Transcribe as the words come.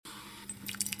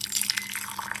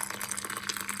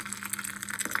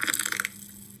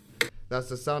That's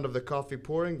the sound of the coffee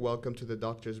pouring. Welcome to the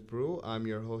Doctor's Brew. I'm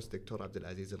your host, Dr.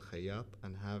 Abdulaziz Al Khayyat,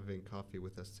 and having coffee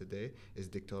with us today is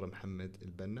Dr. Mohammad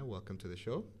Albanna. Welcome to the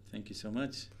show. Thank you so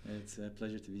much. It's a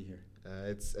pleasure to be here.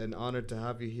 It's an honor to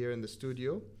have you here in the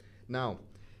studio. Now,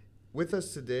 with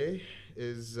us today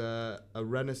is a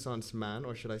Renaissance man,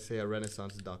 or should I say a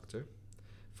Renaissance doctor.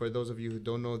 For those of you who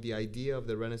don't know, the idea of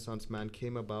the Renaissance man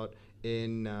came about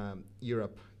in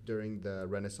Europe during the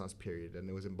Renaissance period, and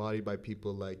it was embodied by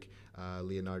people like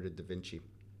Leonardo da Vinci.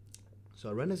 So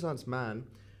a Renaissance man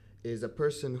is a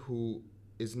person who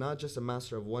is not just a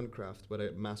master of one craft, but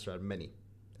a master at many,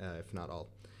 if not all.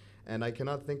 And I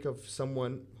cannot think of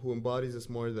someone who embodies this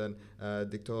more than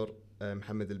Dr.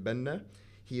 Mohammad Albanna.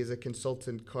 He is a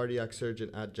consultant cardiac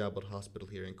surgeon at Jabal Hospital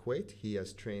here in Kuwait. He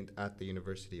has trained at the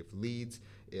University of Leeds,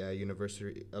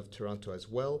 University of Toronto as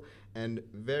well. And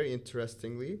very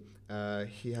interestingly,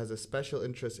 he has a special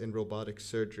interest in robotic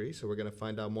surgery. So we're going to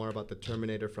find out more about the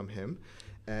Terminator from him.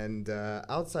 And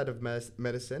outside of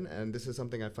medicine, and this is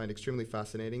something I find extremely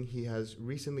fascinating, he has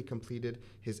recently completed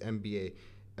his MBA.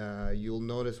 You'll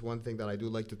notice one thing that I do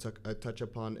like to touch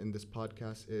upon in this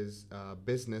podcast is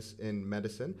business in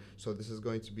medicine. So this is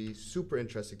going to be super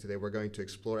interesting today. We're going to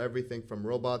explore everything from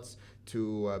robots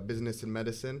to business in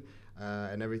medicine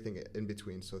and everything in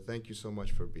between. So thank you so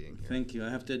much for being here. Thank you. I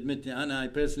have to admit, Anna, I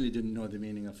personally didn't know the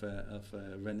meaning of a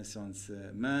Renaissance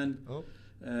man. Oh.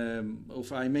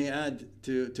 If I may add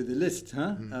to the list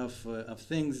of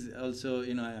things, also,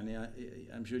 you know,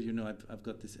 I'm sure you know I've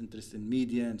got this interest in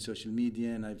media and social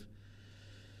media,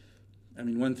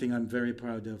 and one thing I'm very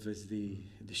proud of is the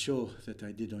show that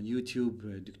I did on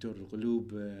YouTube. Dr.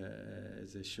 Al-Qulub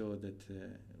is a show that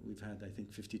we've had, I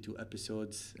think, 52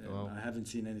 episodes. Wow. I haven't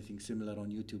seen anything similar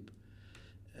on YouTube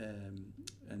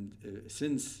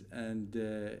since, and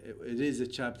it is a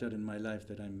chapter in my life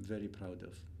that I'm very proud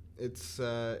of.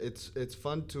 It's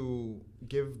fun to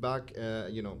give back,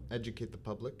 educate the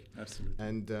public. Absolutely.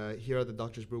 And here at the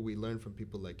Doctor's Brew, we learn from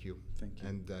people like you. Thank you.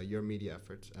 And your media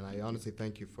efforts. And I honestly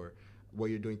thank you for what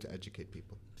you're doing to educate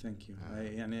people. Thank you.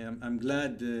 I'm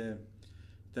glad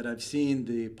that I've seen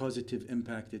the positive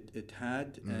impact it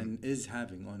had and is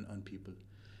having on people.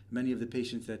 Many of the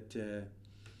patients that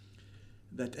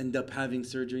end up having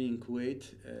surgery in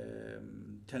Kuwait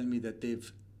tell me that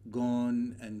they've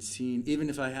gone and seen, even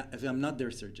if I'm not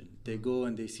their surgeon, they go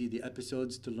and they see the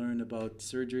episodes to learn about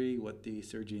surgery, what the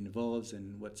surgery involves,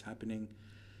 and what's happening.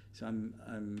 So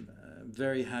I'm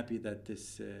very happy that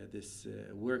this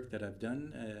work that I've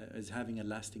done is having a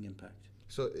lasting impact.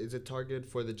 So is it targeted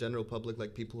for the general public,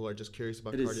 like people who are just curious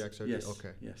about cardiac surgery? Yes.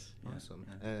 Okay. Yes. Awesome.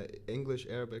 Yeah. English,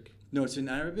 Arabic? No, it's in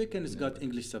Arabic and it's got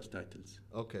English subtitles.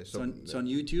 Okay. So it's on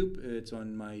YouTube. It's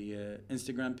on my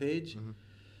Instagram page. Mm-hmm.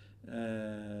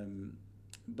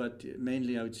 But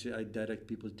mainly I would say I direct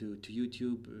people to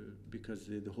YouTube because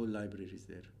the whole library is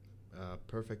there.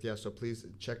 Perfect. Yeah. So please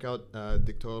check out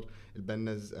Dr.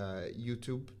 Albanna's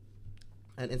YouTube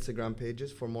and Instagram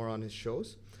pages for more on his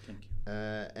shows. Thank you.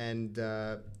 And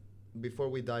before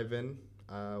we dive in,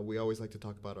 we always like to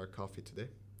talk about our coffee today.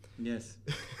 Yes,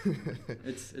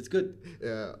 it's good.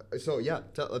 So yeah,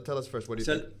 tell us first. What do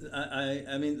you think?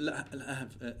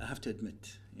 I have to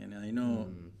admit, I know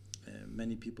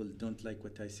many people don't like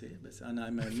what I say, but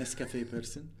I'm a Nescafe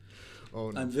person. Oh,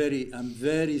 no. I'm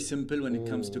very simple when it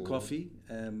comes to coffee.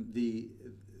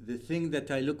 The thing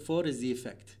that I look for is the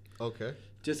effect. Okay.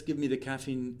 Just give me the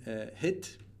caffeine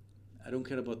hit. I don't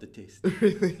care about the taste.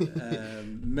 Really?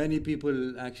 Many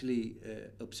people actually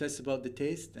obsess about the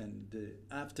taste and the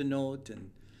afternote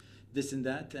and this and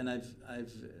that. And I've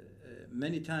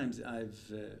many times I've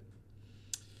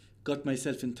got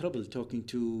myself in trouble talking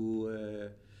to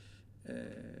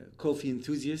coffee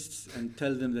enthusiasts and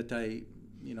tell them that I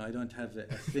don't have a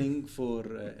thing for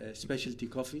specialty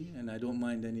coffee, and I don't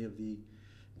mind any of the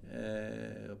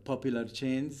popular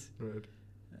chains. Right.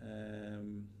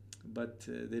 But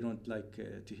they don't like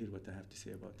to hear what I have to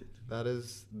say about it. That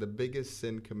is the biggest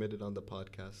sin committed on the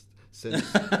podcast since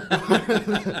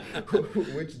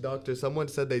which doctor? Someone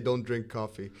said they don't drink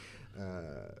coffee.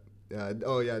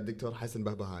 Dr. Hassan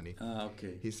Bahbahani.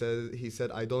 Okay. He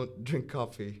said I don't drink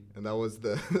coffee, and that was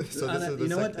the. So this is the you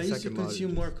know what? I used to second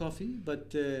consume more coffee,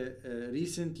 but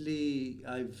recently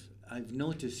I've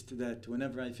noticed that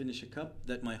whenever I finish a cup,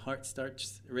 that my heart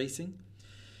starts racing.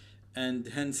 And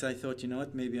hence I thought,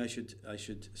 maybe I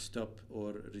should stop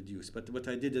or reduce. But what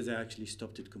I did is I actually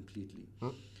stopped it completely.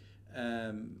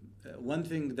 One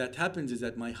thing that happens is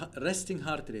that my resting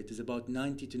heart rate is about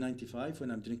 90 to 95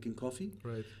 when I'm drinking coffee.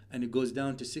 Right. And it goes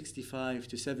down to 65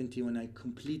 to 70 when I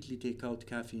completely take out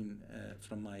caffeine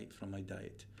from my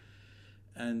diet.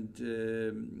 And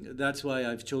that's why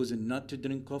I've chosen not to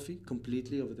drink coffee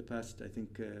completely over the past, I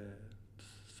think,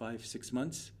 5-6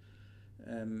 months.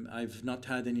 I've not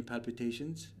had any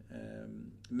palpitations.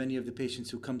 Many of the patients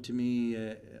who come to me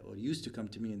or used to come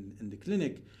to me in the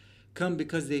clinic come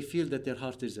because they feel that their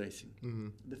heart is racing. Mm-hmm.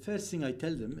 The first thing I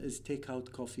tell them is take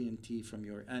out coffee and tea from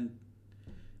your, and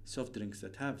soft drinks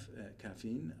that have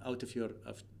caffeine out of your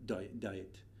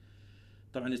diet.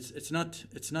 طبعا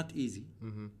it's not easy.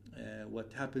 Mm-hmm.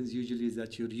 What happens usually is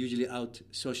that you're usually out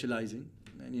socializing,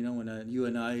 and you know, when you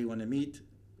and I want to meet,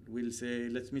 we'll say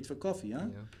let's meet for coffee, huh?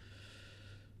 Yeah.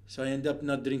 So I end up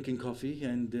not drinking coffee,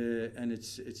 and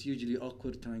it's usually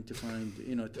awkward trying to find,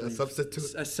 you know, A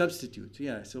substitute. A substitute,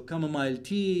 yeah. So chamomile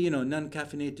tea, you know,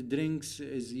 non-caffeinated drinks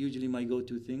is usually my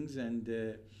go-to things, and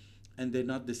they're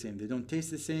not the same. They don't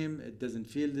taste the same. It doesn't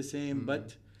feel the same. Mm-hmm.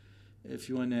 But if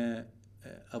you wanna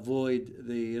avoid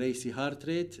the racy heart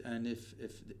rate, and if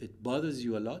it bothers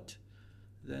you a lot,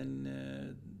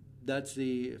 then that's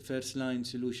the first line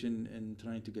solution in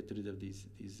trying to get rid of these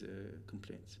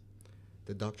complaints.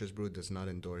 The Doctor's Brew does not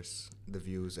endorse the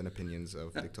views and opinions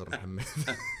of Dr. Mohammed.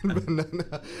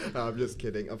 No, I'm just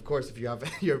kidding. Of course, if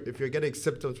you're getting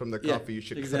symptoms from the coffee, you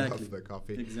should cut off the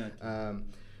coffee. Exactly.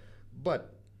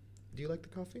 But do you like the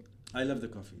coffee? I love the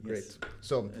coffee. Great. Yes.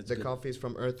 So It's the good. coffee is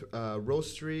from Earth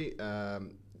Roastery.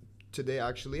 Today,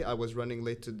 actually, I was running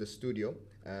late to the studio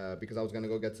because I was going to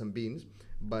go get some beans.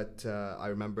 But I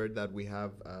remembered that we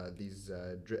have these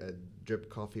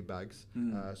drip coffee bags.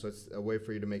 So it's a way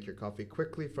for you to make your coffee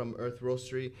quickly from Earth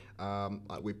Roastery.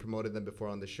 We promoted them before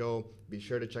on the show. Be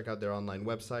sure to check out their online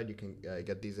website. You can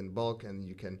get these in bulk, and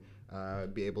you can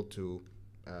be able to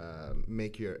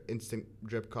make your instant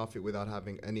drip coffee without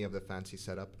having any of the fancy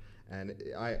setup. And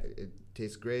it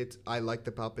tastes great. I like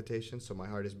the palpitations, so my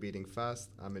heart is beating fast.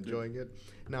 I'm enjoying it.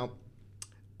 Now,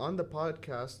 on the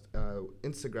podcast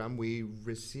Instagram, we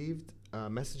received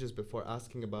messages before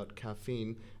asking about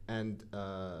caffeine, and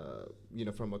you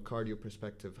know, from a cardio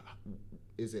perspective,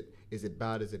 is it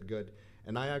bad? Is it good?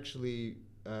 And I actually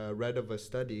read of a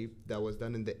study that was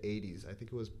done in the 80s. I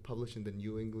think it was published in the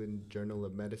New England Journal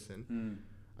of Medicine.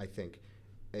 I think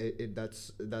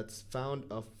that's found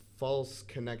a false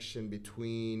connection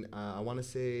between I want to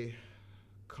say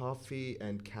coffee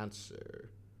and cancer.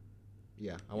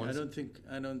 Yeah, I don't think.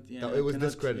 No, it was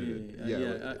discredited.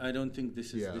 I don't think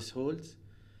this holds.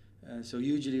 So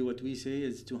usually, what we say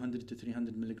is 200 to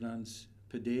 300 milligrams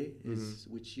per day,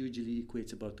 which usually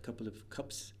equates about a couple of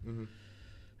cups.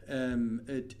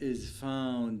 It is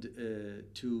found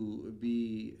to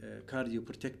be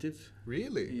cardioprotective.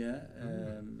 Really? Yeah.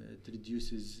 It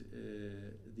reduces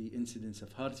the incidence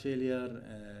of heart failure,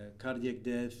 cardiac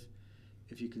death,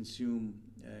 if you consume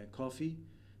coffee.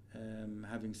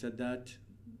 Having said that,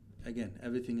 again,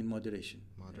 everything in moderation.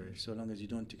 So long as you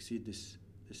don't exceed this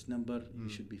number, you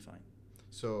should be fine.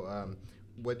 So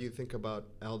what do you think about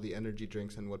all the energy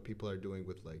drinks and what people are doing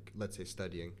with, like, let's say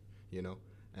studying, you know,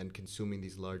 and consuming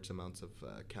these large amounts of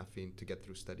caffeine to get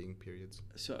through studying periods?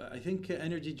 So I think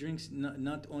energy drinks,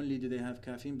 not only do they have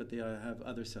caffeine, but they have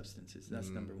other substances. That's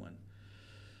number one.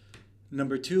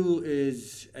 Number two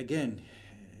is, again,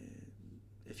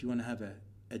 if you want to have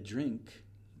a drink,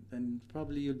 then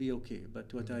probably you'll be okay.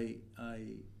 But what I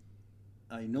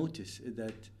notice is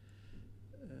that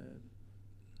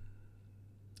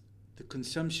the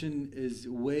consumption is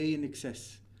way in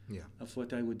excess of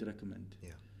what I would recommend.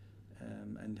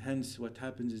 And hence what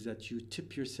happens is that you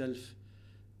tip yourself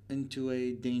into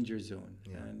a danger zone.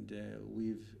 And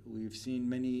we've seen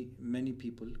many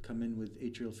people come in with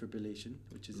atrial fibrillation,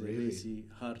 which is a racy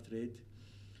heart rate,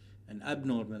 an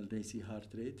abnormal racy heart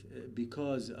rate,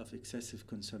 because of excessive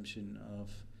consumption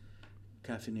of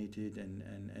caffeinated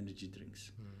and energy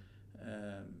drinks.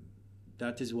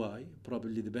 That is why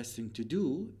probably the best thing to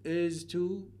do is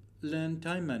to learn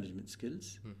time management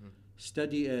skills,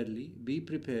 study early, be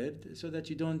prepared, so that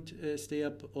you don't stay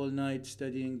up all night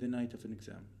studying the night of an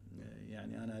exam.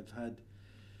 And I've had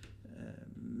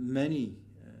many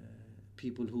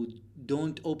people who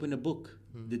don't open a book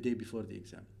the day before the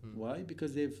exam. Why?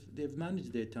 Because they've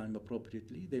managed their time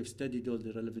appropriately. They've studied all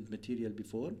the relevant material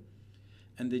before,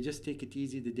 and they just take it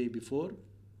easy the day before.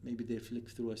 Maybe they flick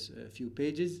through a few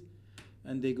pages,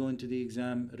 and they go into the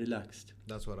exam relaxed.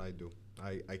 That's what I do.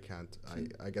 I can't.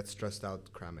 I get stressed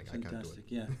out cramming. Fantastic. I can't do it.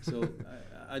 Yeah. So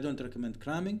I don't recommend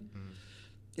cramming,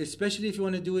 especially if you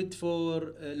want to do it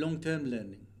for long-term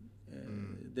learning.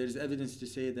 There's evidence to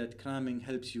say that cramming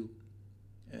helps you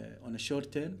on a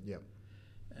short term.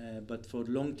 But for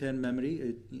long-term memory,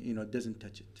 it doesn't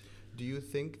touch it. Do you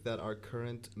think that our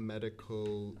current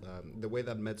medical, the way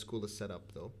that med school is set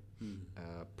up, though,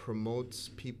 promotes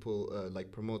people,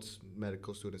 promotes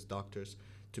medical students, doctors,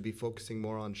 to be focusing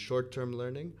more on short-term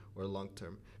learning or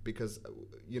long-term? Because,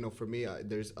 for me,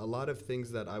 there's a lot of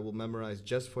things that I will memorize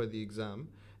just for the exam,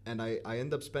 and I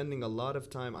end up spending a lot of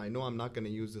time. I know I'm not going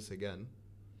to use this again,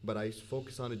 but I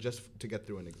focus on it just to get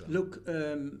through an exam. Look,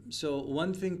 so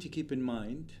one thing to keep in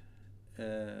mind,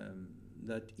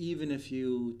 that even if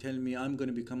you tell me I'm going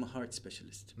to become a heart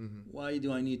specialist, why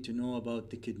do I need to know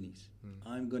about the kidneys?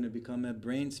 I'm going to become a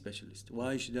brain specialist.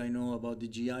 Why should I know about the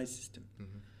GI system?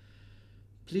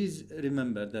 Please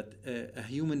remember that a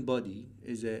human body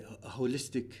is a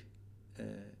holistic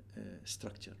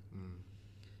structure.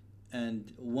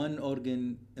 And one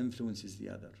organ influences the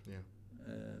other.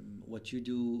 What you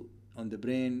do on the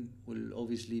brain will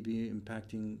obviously be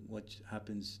impacting what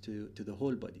happens to the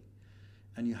whole body.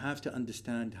 And you have to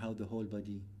understand how the whole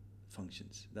body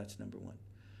functions. That's number one.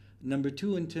 Number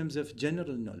two, in terms of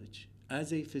general knowledge,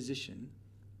 as a physician,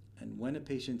 and when a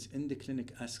patient in the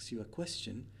clinic asks you a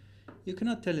question, you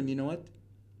cannot tell him, you know what,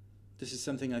 this is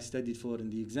something I studied for in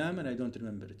the exam and I don't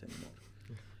remember it anymore.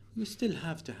 You still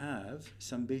have to have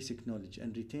some basic knowledge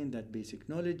and retain that basic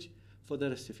knowledge for the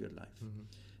rest of your life.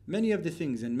 Many of the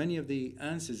things and many of the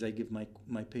answers I give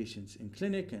my patients in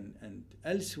clinic and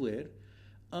elsewhere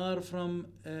are from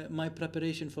my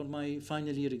preparation for my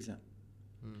final year exam.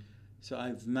 So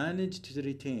I've managed to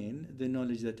retain the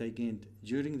knowledge that I gained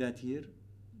during that year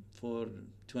for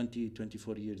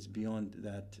 24 years beyond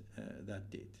that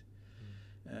date.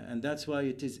 And that's why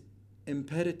it is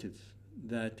imperative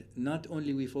that not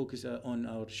only we focus on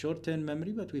our short-term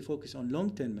memory, but we focus on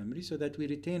long-term memory so that we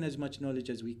retain as much knowledge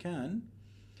as we can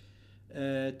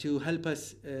to help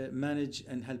us manage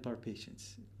and help our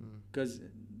patients. Because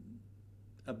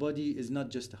a body is not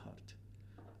just a heart.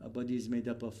 A body is made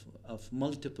up of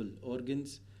multiple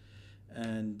organs,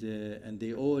 and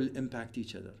they all impact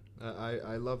each other.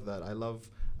 I love that.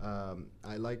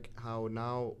 I like how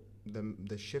now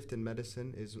the shift in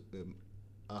medicine is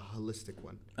a holistic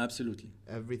one. Absolutely.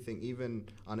 Everything, even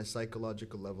on a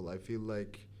psychological level, I feel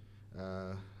like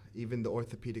even the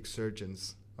orthopedic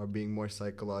surgeons are being more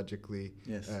psychologically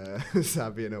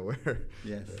savvy and aware.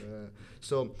 Yes.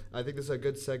 So I think this is a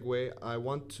good segue. I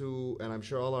want to, and I'm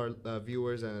sure all our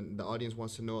viewers and the audience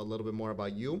wants to know a little bit more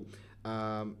about you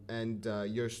and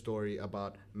your story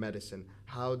about medicine.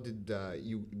 How did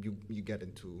you get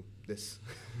into this?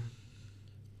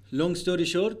 Long story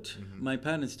short, my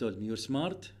parents told me, you're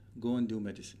smart, go and do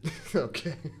medicine.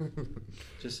 Okay.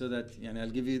 Just so that, I'll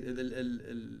give you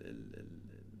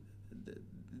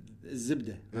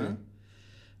الزبدة.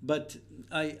 But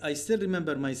I still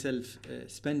remember myself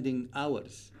spending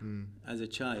hours as a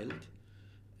child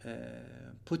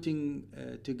putting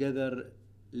together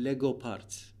Lego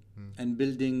parts and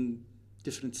building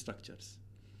different structures.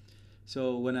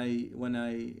 So when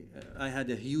I had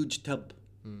a huge tub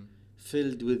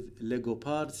filled with Lego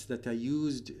parts that I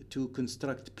used to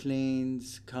construct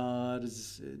planes,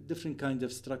 cars, different kinds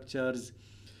of structures.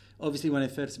 Obviously, when I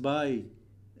first buy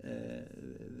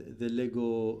the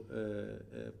Lego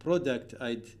product,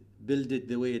 I'd build it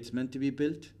the way it's meant to be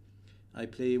built. I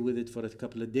play with it for a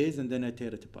couple of days and then I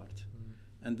tear it apart.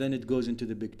 And then it goes into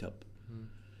the big tub.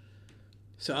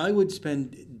 So I would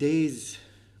spend days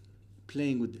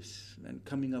playing with this and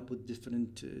coming up with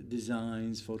different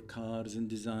designs for cars and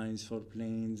designs for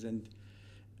planes.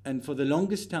 And for the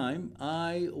longest time,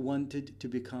 I wanted to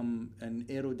become an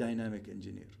aerodynamic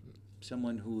engineer,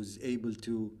 someone who's able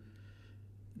to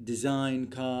design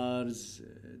cars,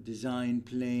 design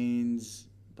planes,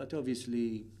 but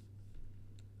obviously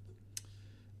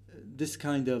this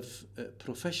kind of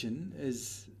profession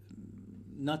is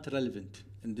not relevant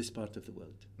in this part of the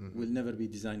world. We'll never be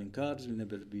designing cars, we'll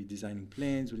never be designing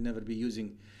planes, we'll never be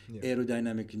using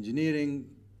aerodynamic engineering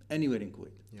anywhere in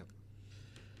Kuwait.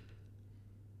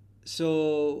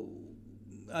 So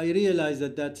I realized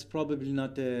that that's probably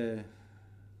not a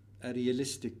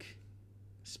realistic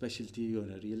specialty or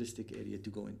a realistic area to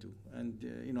go into. And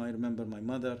I remember my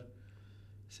mother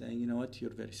saying, you know what,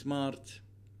 you're very smart,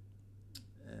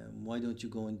 why don't you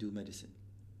go and do medicine?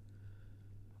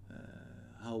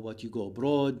 How about you go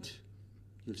abroad,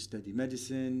 you'll study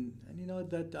medicine? And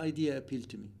that idea appealed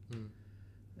to me.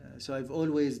 So I've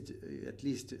always, at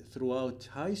least throughout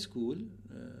high school,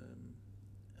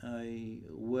 I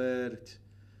worked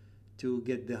to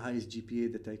get the highest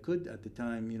GPA that I could. At the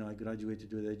time, I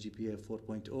graduated with a GPA of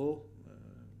 4.0.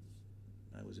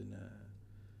 I was in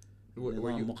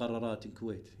مقررات in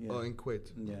Kuwait. Oh, in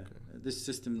Kuwait. Yeah. Okay. This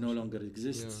system no longer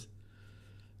exists.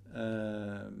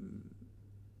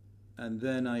 and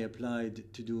then I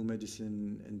applied to do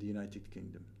medicine in the United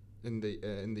Kingdom. In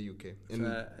the UK,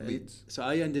 in Leeds. So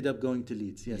I ended up going to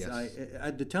Leeds. Yes, Yes.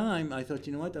 At the time I thought,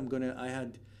 you know what, I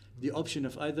had the option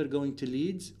of either going to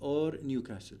Leeds or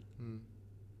Newcastle.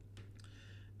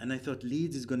 And I thought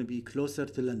Leeds is going to be closer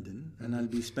to London, and I'll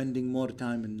be spending more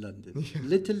time in London.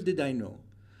 Little did I know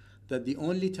that the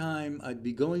only time I'd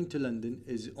be going to London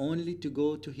is only to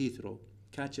go to Heathrow,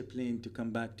 catch a plane to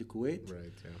come back to Kuwait.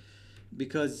 Right. Yeah.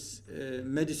 Because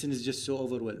medicine is just so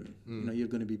overwhelming. You know, you're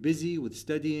going to be busy with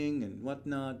studying and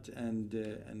whatnot,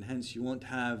 and hence you won't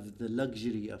have the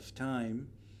luxury of time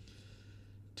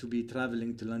to be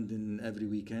traveling to London every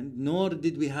weekend. Nor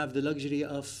did we have the luxury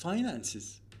of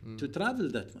finances to travel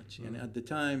that much. And at the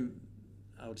time,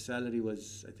 our salary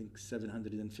was, I think,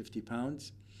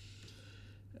 £750,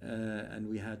 and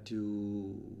we had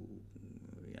to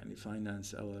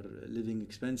finance our living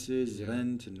expenses,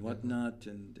 rent and whatnot,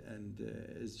 and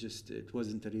it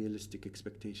wasn't a realistic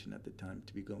expectation at the time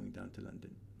to be going down to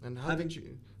London. And how did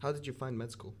you find med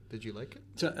school? Did you like it?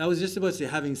 So I was just about to say,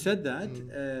 having said that,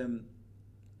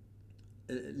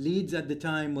 Leeds at the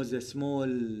time was a small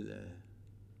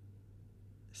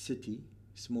city,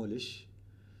 smallish.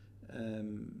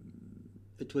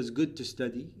 It was good to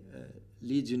study.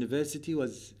 Leeds University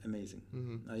was amazing.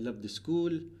 I loved the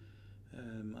school.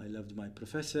 I loved my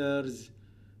professors.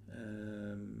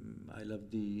 I loved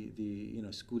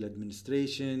the school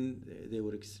administration. They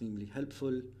were extremely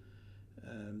helpful.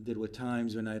 There were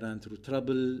times when I ran through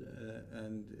trouble,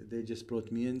 and they just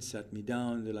brought me in, sat me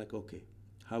down. They're like, "Okay,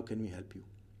 how can we help you?"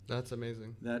 That's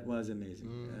amazing. That was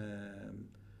amazing.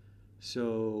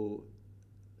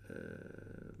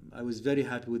 I was very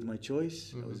happy with my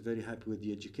choice. I was very happy with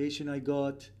the education I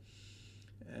got.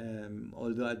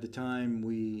 Although at the time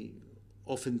we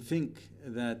often think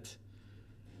that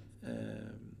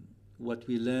what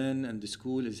we learn and the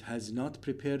school has not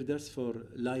prepared us for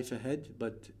life ahead,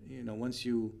 but once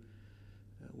you're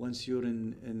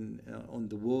in on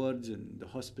the wards and the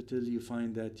hospital, you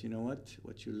find that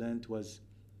what you learned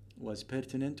was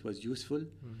pertinent, was useful,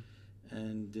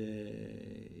 and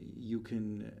you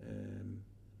can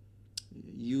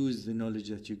use the knowledge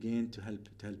that you gain to help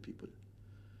people.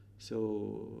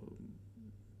 So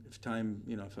if I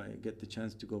get the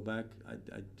chance to go back,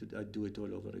 I'd do it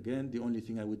all over again. The only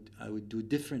thing I would do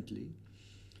differently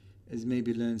is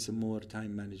maybe learn some more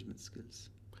time management skills.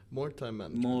 More time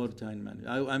management. More time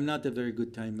management. I'm not a very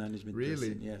good time management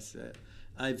person. Yes,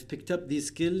 I've picked up these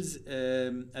skills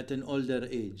at an older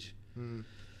age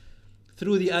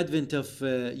through the advent of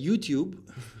YouTube.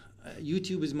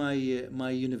 YouTube is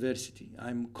my university.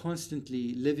 I'm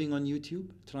constantly living on YouTube,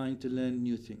 trying to learn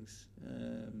new things.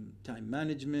 Time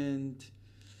management,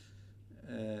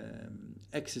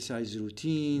 exercise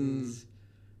routines,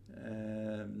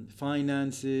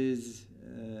 finances,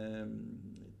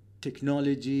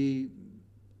 technology,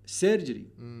 surgery.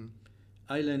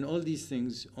 I learn all these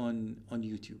things on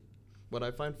YouTube. What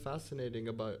I find fascinating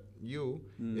about you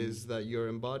is that you're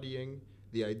embodying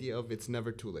the idea of it's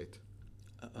never too late.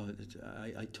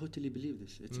 I totally believe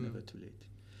this. It's never too late.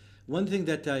 One thing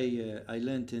that I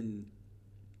learned in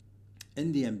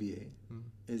the MBA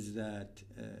is that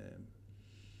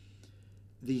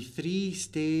the three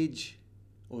stages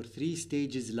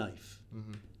life: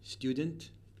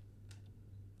 student,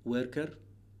 worker,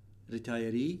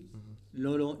 retiree,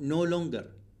 no longer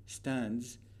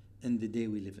stands in the day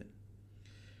we live in.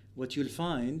 What you'll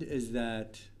find is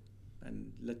that,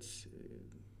 and let's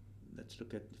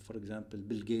look at, for example,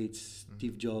 Bill Gates,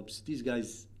 Steve Jobs. These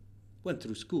guys went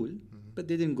through school, but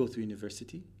they didn't go through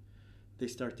university. They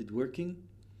started working.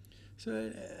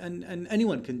 So, and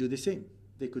anyone can do the same.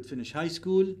 They could finish high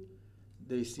school.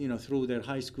 They, through their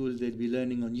high school, they'd be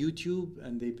learning on YouTube,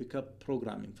 and they pick up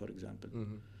programming, for example.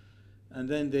 And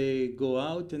then they go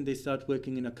out and they start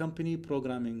working in a company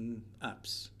programming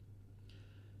apps.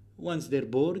 Once they're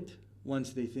bored,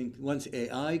 once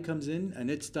AI comes in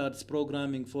and it starts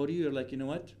programming for you, you're like, you know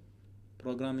what?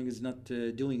 Programming is not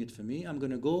doing it for me. I'm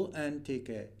going to go and take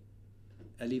a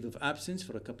leave of absence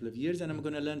for a couple of years, and I'm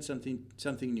going to learn something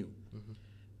new.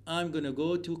 I'm going to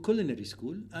go to culinary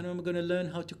school, and I'm going to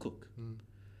learn how to cook.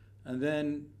 And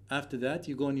then after that,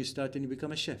 you go and you start and you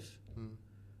become a chef.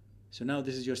 So now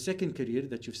this is your second career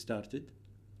that you've started.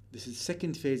 This is the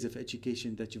second phase of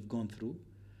education that you've gone through.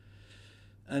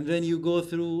 And then you go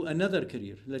through another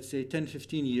career, let's say 10,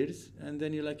 15 years, and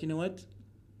then you're like, you know what?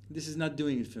 This is not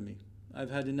doing it for me.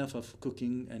 I've had enough of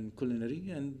cooking and culinary,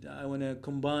 and I want to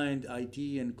combine IT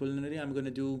and culinary. I'm going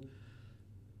to do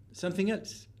something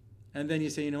else. And then you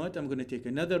say, you know what? I'm going to take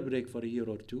another break for a year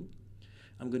or two.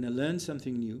 I'm going to learn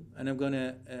something new, and I'm going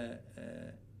to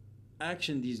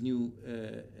action this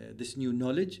new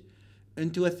knowledge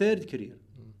into a third career,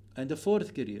 and a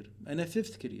fourth career, and a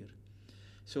fifth career.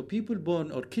 So people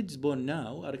born or kids born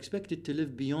now are expected to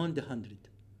live beyond 100.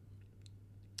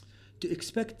 To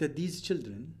expect that these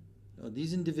children or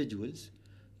these individuals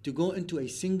to go into a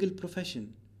single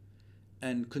profession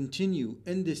and continue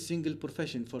in this single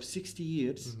profession for 60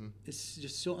 years is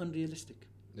just so unrealistic.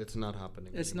 It's not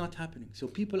happening. It's not happening. So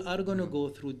people are going to go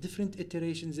through different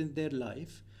iterations in their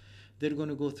life. They're going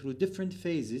to go through different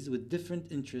phases with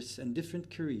different interests and different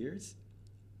careers.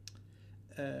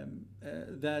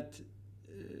 That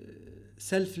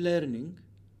self-learning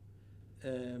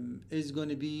is going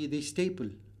to be the staple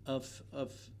of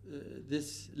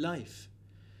this life.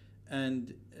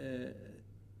 And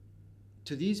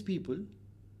to these people,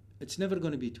 it's never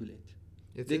going to be too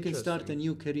late. They can start a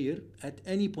new career at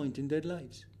any point in their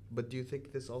lives. But do you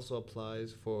think this also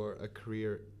applies for a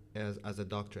career as a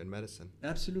doctor in medicine?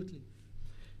 Absolutely.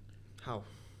 How?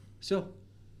 So,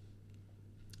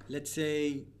 let's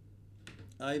say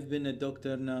I've been a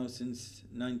doctor now since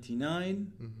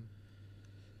 99.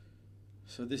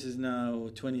 So this is now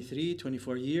 23,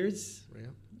 24 years. Yeah.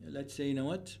 Let's say, you know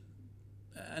what?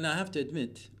 And I have to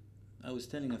admit, I was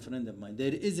telling a friend of mine,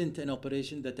 there isn't an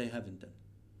operation that I haven't done.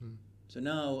 So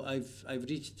now I've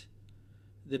reached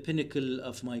the pinnacle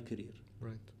of my career.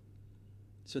 Right.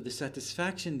 So the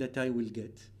satisfaction that I will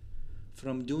get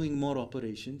from doing more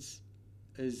operations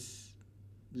is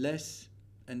less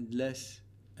and less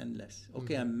and less.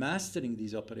 Okay, I'm mastering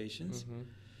these operations,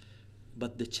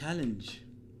 but the challenge,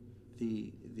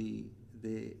 the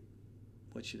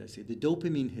what should I say, the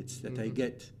dopamine hits that I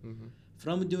get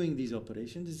from doing these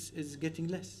operations is getting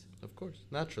less. Of course,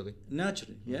 naturally.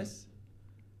 Naturally, yes.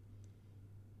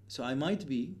 So I might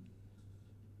be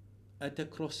at a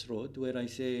crossroad where I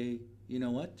say, you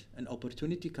know what, an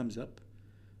opportunity comes up,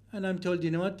 and I'm told,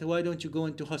 you know what, why don't you go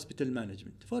into hospital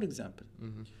management, for example.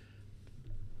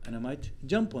 And I might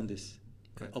jump on this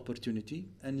opportunity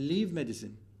and leave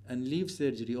medicine and leave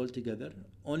surgery altogether,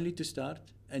 only to start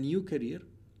a new career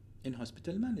in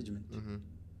hospital management.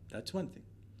 That's one thing.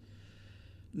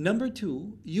 Number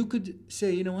two, you could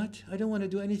say, you know what, I don't want to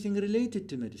do anything related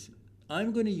to medicine.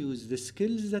 I'm going to use the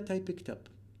skills that I picked up,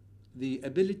 the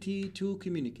ability to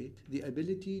communicate, the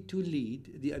ability to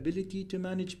lead, the ability to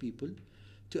manage people,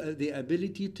 the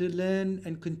ability to learn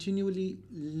and continually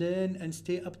learn and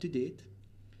stay up to date,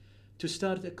 to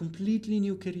start a completely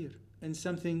new career in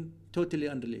something totally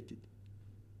unrelated.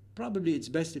 Probably it's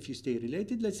best if you stay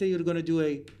related. Let's say you're going to do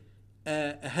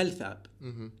a health app.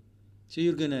 So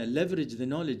you're going to leverage the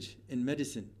knowledge in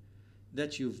medicine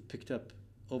that you've picked up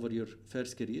over your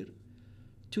first career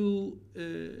to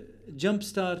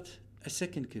jumpstart a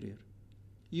second career.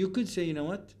 You could say, you know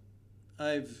what,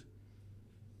 I've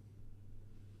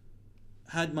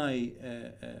had my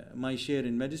share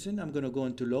in medicine. I'm going to go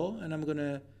into law, and I'm going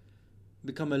to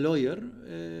become a lawyer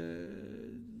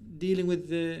dealing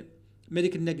with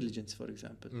medical negligence, for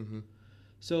example.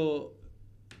 So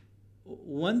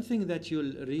one thing that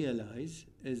you'll realize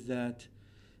is that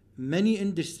many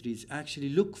industries actually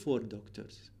look for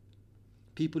doctors,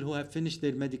 people who have finished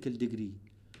their medical degree,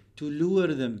 to lure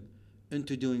them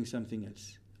into doing something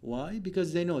else. Why?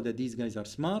 Because they know that these guys are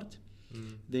smart.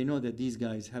 They know that these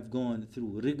guys have gone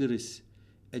through rigorous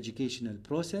educational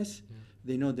process.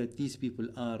 They know that these people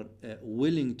are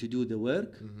willing to do the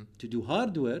work, to do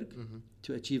hard work,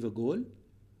 to achieve a goal.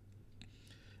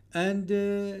 And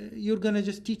you're going to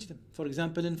just teach them. For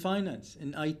example, in finance,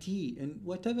 in IT, in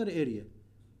whatever area,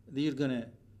 you're going to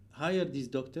hire these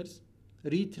doctors,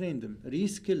 retrain them,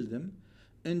 reskill them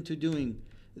into doing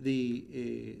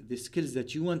the skills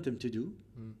that you want them to do.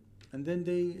 And then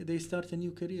they start a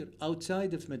new career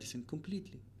outside of medicine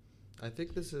completely. I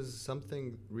think this is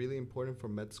something really important for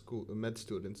med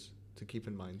students to keep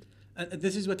in mind. And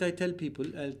this is what I tell people.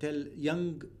 I'll tell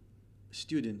young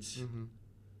students.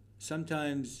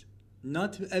 Sometimes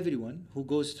not everyone who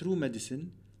goes through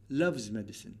medicine loves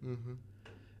medicine.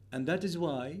 And that is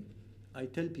why I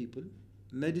tell people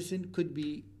medicine could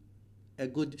be a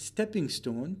good stepping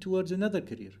stone towards another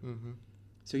career.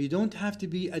 So you don't have to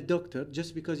be a doctor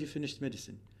just because you finished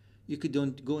medicine. You could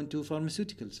go into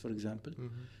pharmaceuticals, for example.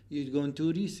 You'd go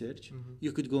into research.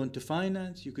 You could go into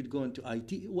finance. You could go into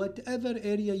IT. Whatever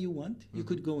area you want, you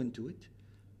could go into it.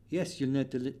 Yes, you'll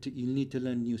need to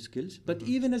learn new skills. But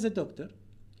even as a doctor,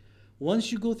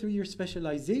 once you go through your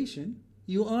specialization,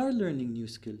 you are learning new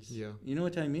skills. You know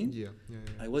what I mean?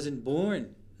 I wasn't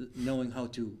born knowing how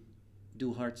to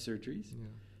do heart surgeries.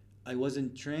 I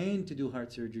wasn't trained to do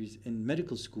heart surgeries in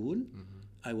medical school.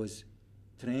 I was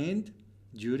trained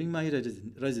during my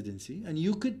residency, and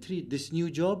you could treat this new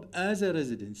job as a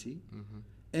residency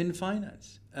in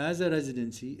finance, as a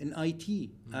residency in IT,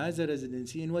 as a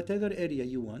residency in whatever area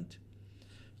you want.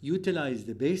 Utilize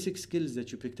the basic skills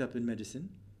that you picked up in medicine.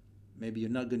 Maybe you're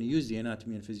not going to use the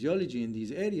anatomy and physiology in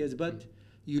these areas, but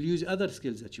you'll use other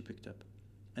skills that you picked up,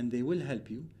 and they will help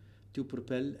you to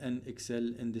propel and excel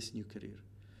in this new career.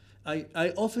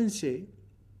 I often say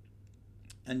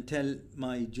and tell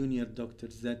my junior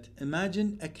doctors that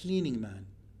imagine a cleaning man.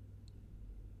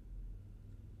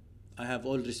 I have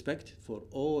all respect for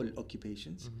all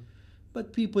occupations,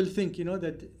 but people think,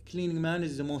 that cleaning man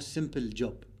is the most simple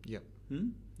job. Yeah.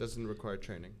 Doesn't require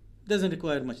training. Doesn't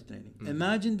require much training.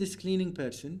 Imagine this cleaning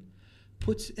person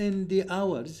puts in the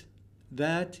hours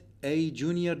that a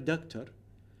junior doctor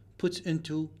puts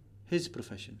into his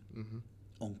profession.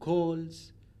 On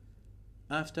calls,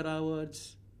 after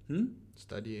hours,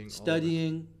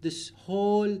 studying, this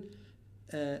whole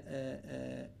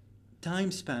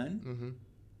time span,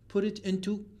 put it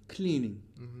into cleaning.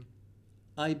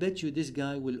 I bet you this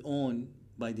guy will own,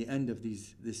 by the end of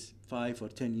this 5 or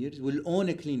 10 years, will own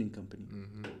a cleaning company.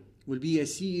 Will be a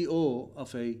CEO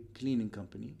of a cleaning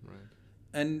company,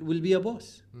 and will be a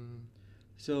boss.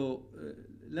 So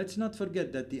let's not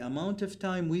forget that the amount of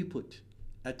time we put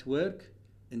at work,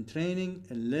 in training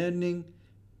and learning,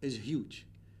 is huge.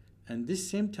 And this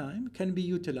same time can be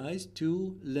utilized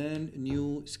to learn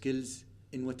new skills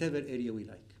in whatever area we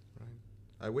like.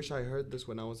 I wish I heard this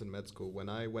when I was in med school, when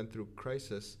I went through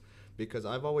crisis, because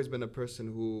I've always been a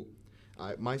person who,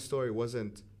 my story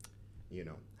wasn't,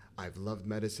 I've loved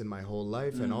medicine my whole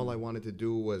life and all I wanted to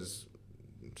do was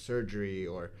surgery,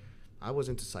 or I was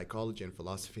into psychology and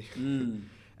philosophy.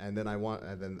 And then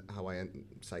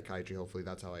psychiatry, hopefully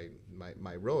that's how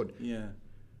my road. Yeah.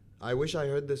 I wish I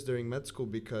heard this during med school,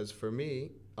 because for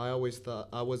me, I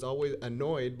was always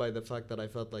annoyed by the fact that I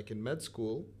felt like in med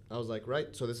school, I was like,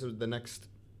 right, so this is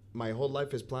my whole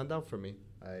life is planned out for me.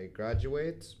 I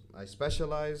graduate, I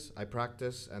specialize, I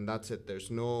practice, and that's it.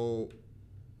 There's no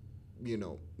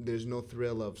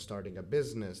thrill of starting a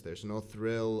business. There's no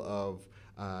thrill of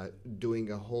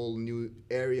doing a whole new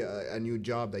area, a new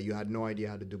job that you had no idea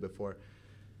how to do before.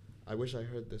 I wish I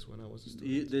heard this when I was a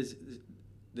student.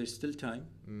 There's still time.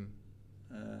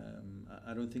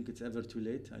 I don't think it's ever too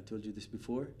late. I told you this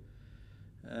before.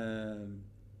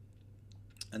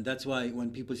 And that's why when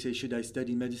people say, should I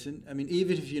study medicine? I mean,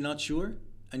 even if you're not sure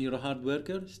and you're a hard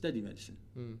worker, study medicine.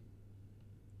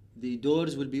 The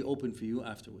doors will be open for you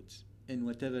afterwards in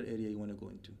whatever area you want to go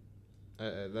into.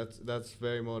 That's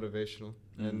very motivational.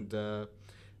 And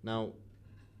now,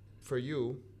 for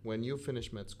you, when you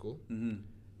finished med school,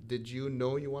 did you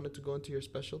know you wanted to go into your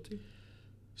specialty?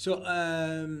 So,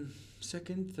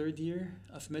 second, third year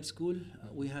of med school,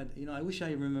 we had, I wish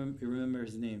I remember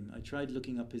his name. I tried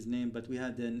looking up his name, but we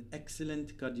had an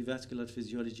excellent cardiovascular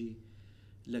physiology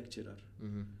lecturer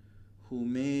who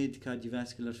made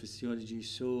cardiovascular physiology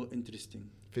so interesting.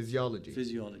 Physiology.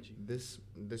 This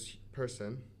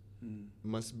person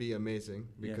must be amazing,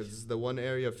 because it's the one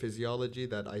area of physiology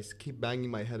that I keep banging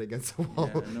my head against the wall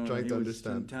trying to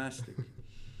understand. Fantastic.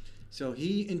 So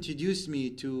he introduced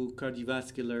me to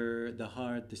cardiovascular, the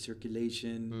heart, the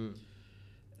circulation.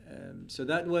 So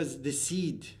that was the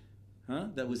seed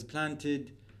that was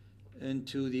planted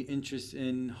into the interest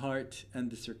in heart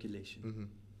and the circulation.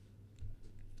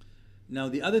 Now,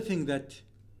 the other thing that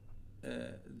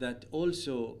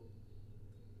also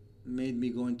made me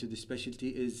go into the specialty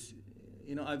is,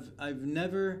 I've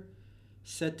never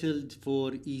settled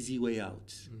for easy way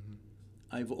outs.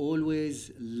 I've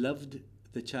always loved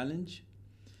the challenge.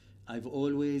 I've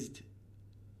always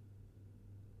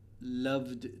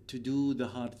loved to do the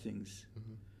hard things.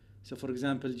 So, for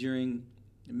example, during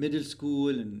middle school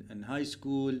and high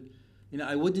school,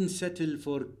 I wouldn't settle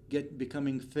for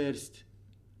becoming first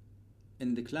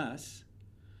in the class.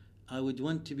 I would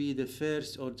want to be the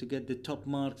first or to get the top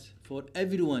marks for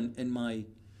everyone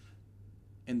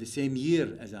in the same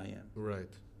year as I am. Right.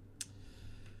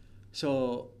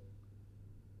 So,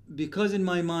 because in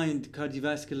my mind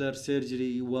cardiovascular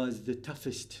surgery was the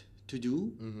toughest to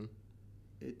do,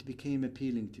 it became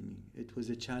appealing to me. It was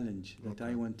a challenge that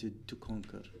I wanted to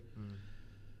conquer.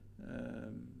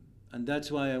 And that's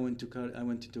why I went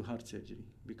into heart surgery,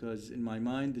 because in my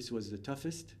mind this was the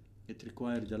toughest. It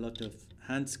required a lot of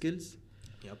hand skills.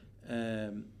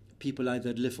 People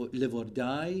either live or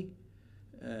die.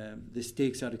 The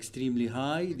stakes are extremely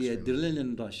high. The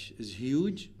adrenaline rush is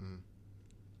huge.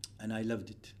 And I loved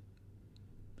it.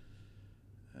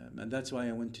 And that's why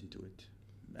I went into it.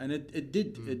 And it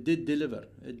did deliver.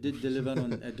 It did deliver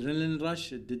on adrenaline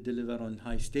rush. It did deliver on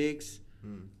high stakes.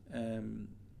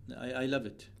 I love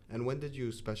it. And when did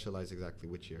you specialize exactly?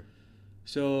 Which year?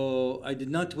 So I did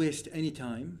not waste any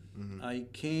time. Mm-hmm. I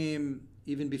came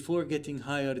even before getting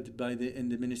hired in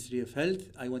the Ministry of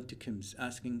Health. I went to KIMS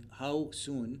asking how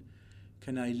soon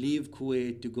can I leave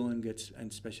Kuwait to go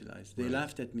and specialize. They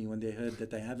laughed at me when they heard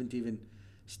that I haven't even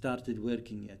started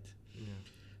working yet. Yeah.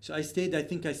 So I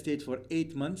think I stayed for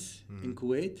 8 months in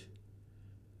Kuwait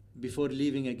before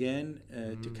leaving again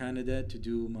to Canada to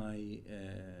do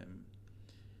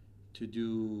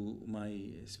my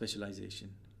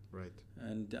specialization. Right.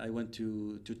 And I went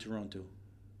to Toronto.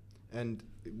 And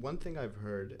one thing I've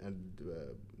heard, and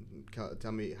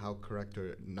tell me how correct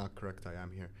or not correct I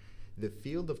am here, the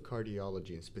field of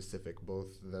cardiology in specific,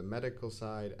 both the medical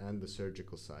side and the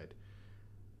surgical side,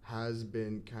 has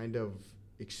been kind of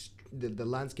the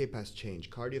landscape has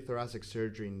changed. Cardiothoracic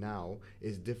surgery now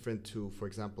is different to, for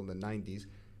example, in the 90s,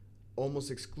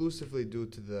 almost exclusively due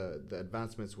to the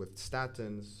advancements with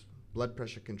statins, blood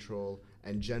pressure control,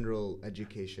 and general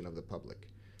education of the public,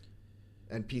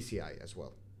 and PCI as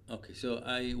well. Okay, so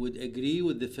I would agree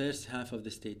with the first half of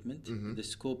the statement. Mm-hmm. The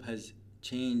scope has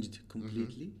changed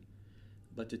completely,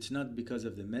 but it's not because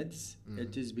of the meds.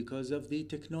 It is because of the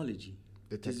technology.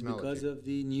 It is because of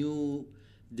the new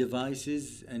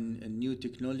devices and new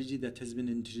technology that has been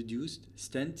introduced,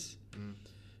 stents,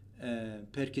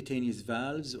 percutaneous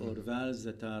valves, or valves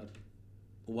that are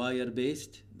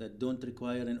wire-based, that don't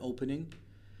require an opening.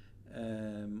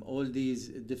 All these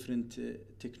different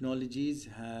technologies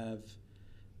have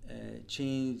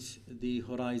changed the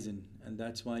horizon, and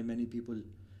that's why many people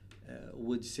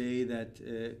would say that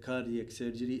cardiac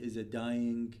surgery is a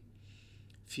dying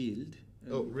field.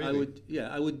 Oh, really?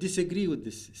 I would disagree with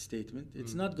this statement.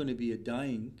 It's not going to be a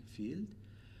dying field.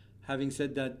 Having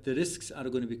said that, the risks are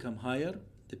going to become higher.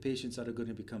 The patients are going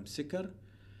to become sicker.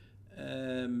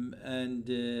 And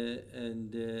the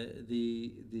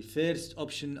first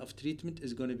option of treatment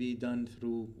is going to be done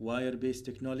through wire-based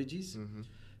technologies,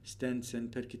 stents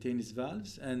and percutaneous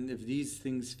valves. And if these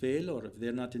things fail, or if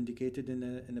they're not indicated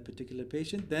in a particular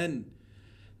patient, then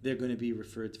they're going to be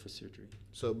referred for surgery.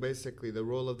 So basically, the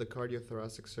role of the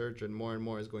cardiothoracic surgeon more and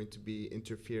more is going to be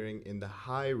interfering in the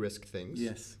high-risk things,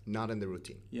 yes, not in the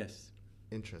routine. Yes.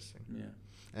 Interesting. Yeah.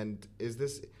 And is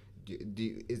this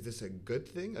a good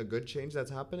thing, a good change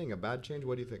that's happening, a bad change?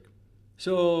 What do you think?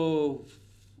 So,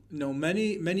 no,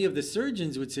 many of the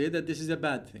surgeons would say that this is a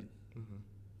bad thing.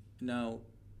 Now,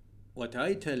 what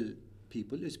I tell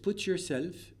people is put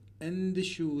yourself in the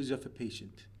shoes of a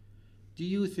patient. Do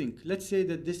you think, let's say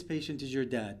that this patient is your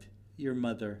dad, your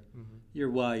mother, your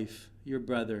wife, your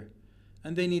brother,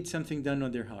 and they need something done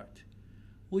on their heart.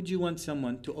 Would you want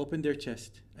someone to open their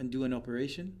chest and do an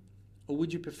operation? Or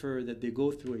would you prefer that they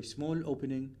go through a small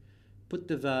opening, put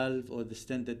the valve or the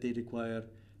stent that they require,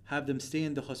 have them stay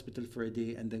in the hospital for a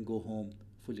day, and then go home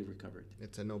fully recovered?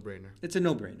 It's a no-brainer. It's a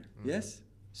no-brainer, yes?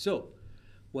 So,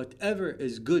 whatever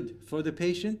is good for the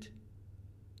patient,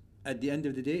 at the end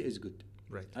of the day, is good.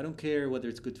 Right. I don't care whether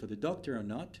it's good for the doctor or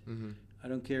not. I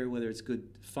don't care whether it's good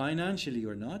financially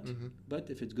or not. But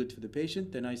if it's good for the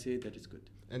patient, then I say that it's good.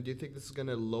 And do you think this is going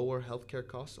to lower healthcare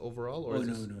costs overall? Or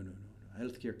No.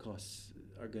 Healthcare costs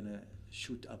are going to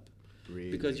shoot up.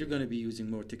 Really? Because you're going to be using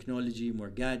more technology, more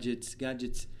gadgets.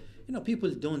 You know,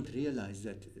 people don't realize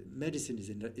that medicine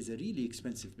is a really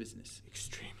expensive business.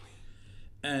 Extremely.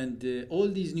 And all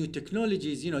these new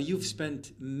technologies, you know, you've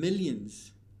spent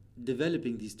millions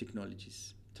developing these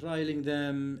technologies, trialing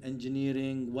them,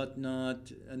 engineering,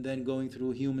 whatnot, and then going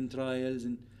through human trials.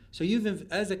 And so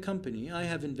as a company, I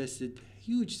have invested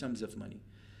huge sums of money.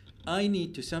 I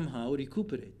need to somehow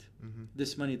recuperate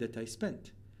this money that I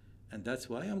spent. And that's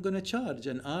why I'm going to charge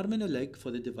an arm and a leg for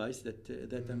the device that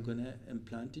I'm going to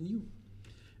implant in you.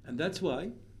 And that's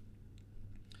why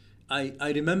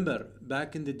I remember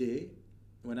back in the day,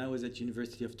 when I was at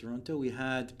University of Toronto, we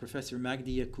had Professor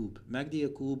Magdi Yacoub. Magdi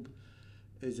Yacoub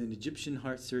is an Egyptian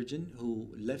heart surgeon who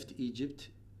left Egypt,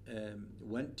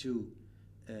 went to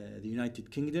the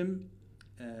United Kingdom.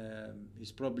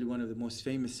 He's probably one of the most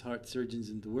famous heart surgeons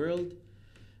in the world.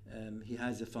 He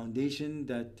has a foundation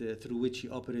through which he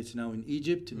operates now in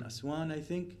Egypt, in Aswan, I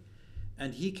think.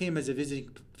 And he came as a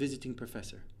visiting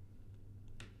professor.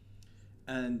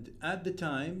 And at the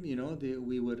time, you know,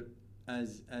 we were,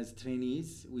 as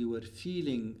trainees, we were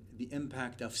feeling the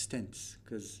impact of stents,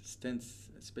 because stents,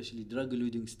 especially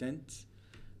drug-eluting stents,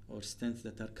 or stents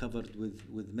that are covered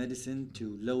with medicine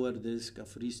to lower the risk of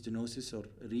restenosis or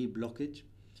reblockage,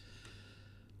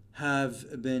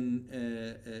 have been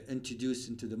introduced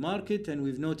into the market, and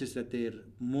we've noticed that they're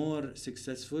more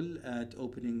successful at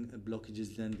opening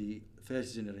blockages than the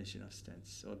first generation of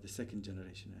stents, or the second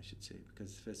generation, I should say,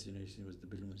 because the first generation was the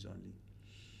balloons only.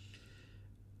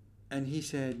 And he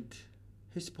said,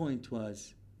 his point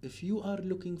was, if you are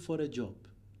looking for a job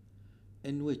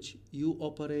in which you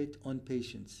operate on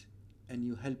patients and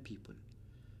you help people,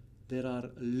 there are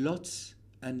lots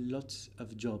and lots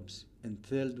of jobs in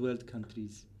third world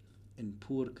countries, in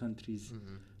poor countries,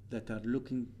 that are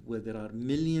looking, where there are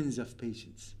millions of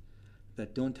patients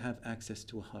that don't have access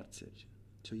to a heart surgeon.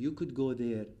 So you could go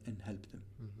there and help them.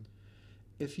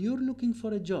 If you're looking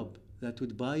for a job that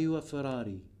would buy you a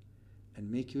Ferrari and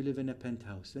make you live in a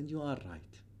penthouse, then you are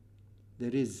right.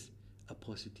 There is a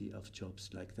paucity of jobs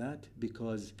like that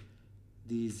because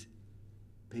these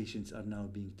patients are now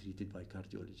being treated by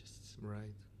cardiologists.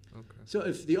 Right. Okay. So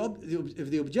if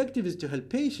the objective is to help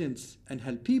patients and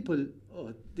help people,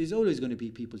 there's always going to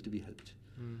be people to be helped.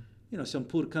 You know, some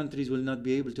poor countries will not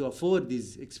be able to afford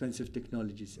these expensive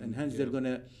technologies, and hence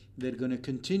they're gonna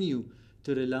continue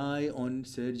to rely on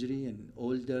surgery and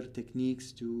older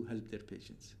techniques to help their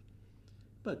patients.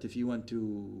 But if you want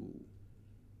to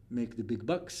make the big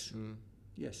bucks,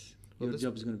 yes, your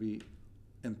job is going to be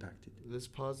impacted. This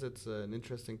posits an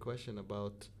interesting question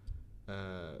about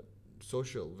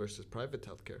social versus private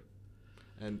healthcare,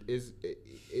 and is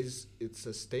it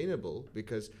sustainable?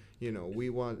 Because we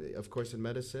want, of course, in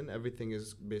medicine, everything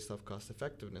is based off cost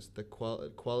effectiveness. The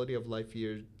quality of life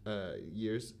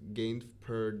years gained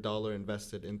per dollar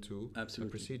invested into a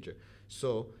procedure.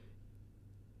 So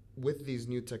with these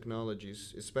new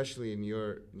technologies, especially in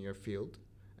your field,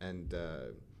 and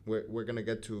we're going to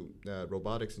get to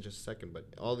robotics in just a second, but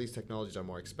all these technologies are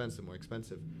more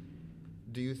expensive.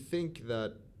 Do you think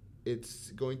that it's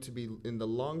going to be, in the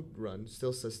long run,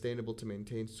 still sustainable to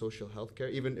maintain social health care,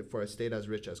 even for a state as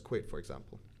rich as Kuwait, for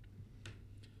example?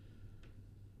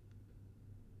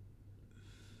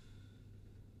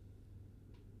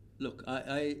 Look,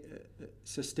 I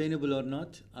sustainable or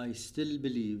not, I still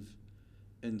believe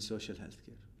in social health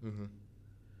care.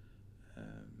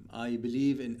 I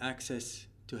believe in access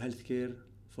to health care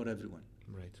for everyone.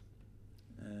 Right.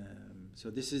 So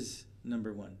this is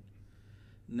number one.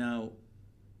 Now,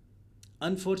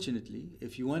 unfortunately,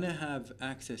 if you want to have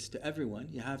access to everyone,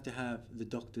 you have to have the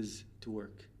doctors to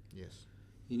work. Yes.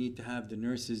 You need to have the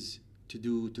nurses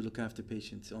to look after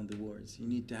patients on the wards. You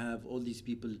need to have all these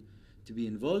people to be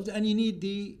involved, and you need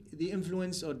the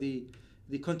influence or the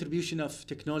contribution of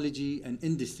technology and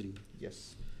industry.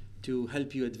 Yes. To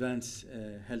help you advance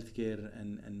healthcare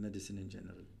and medicine in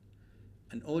general.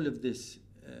 And all of this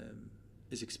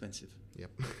is expensive.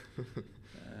 Yep.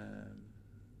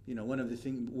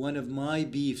 One of my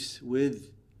beefs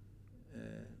with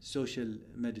social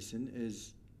medicine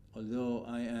is, although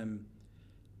I am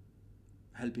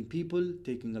helping people,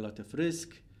 taking a lot of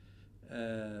risk,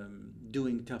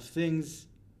 doing tough things,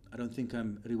 I don't think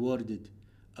I'm rewarded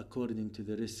according to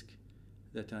the risk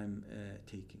that I'm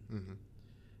taking.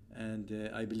 And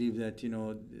I believe that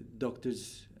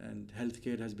doctors and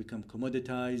healthcare has become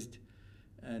commoditized,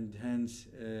 and hence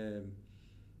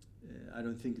I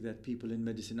don't think that people in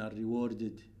medicine are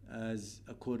rewarded as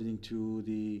according to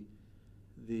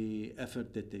the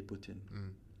effort that they put in.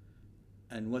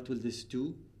 And what will this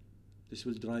do? This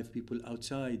will drive people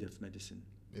outside of medicine.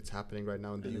 It's happening right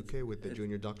now in the UK with the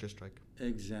junior doctor strike.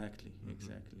 Exactly.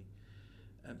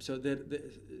 So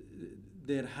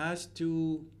there has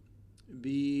to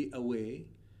be a way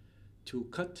to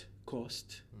cut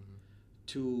cost,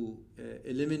 to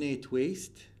eliminate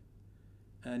waste,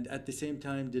 and at the same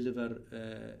time deliver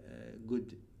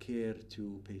good care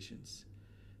to patients.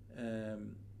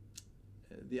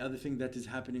 The other thing that is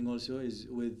happening also is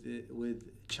with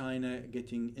China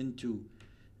getting into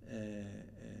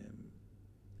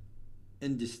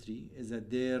industry, is that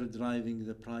they're driving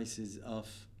the prices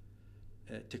of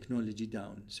technology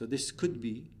down. So this could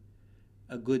be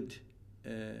a good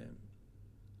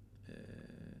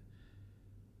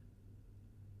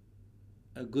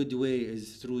way,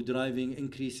 is through driving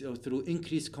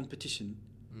increased competition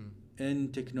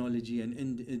in technology and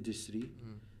in the industry,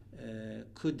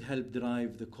 could help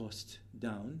drive the cost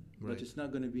down, but it's not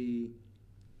going to be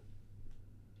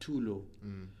too low.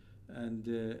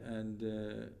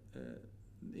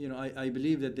 I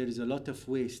believe that there is a lot of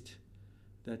waste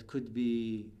that could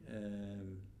be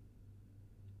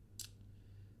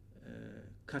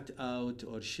cut out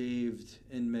or shaved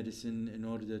in medicine in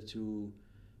order to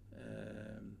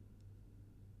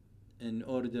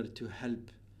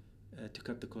help to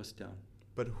cut the cost down.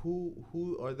 But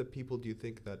who are the people, do you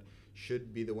think, that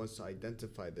should be the ones to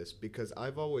identify this? Because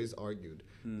I've always argued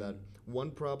that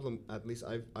one problem, at least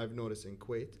I've noticed in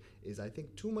Kuwait, is I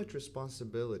think too much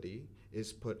responsibility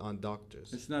is put on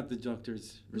doctors. It's not the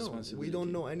doctor's responsibility. No, we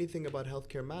don't know anything about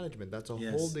healthcare management. That's a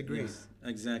whole degree. Yes,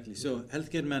 exactly. So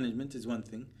healthcare management is one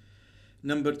thing.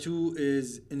 Number two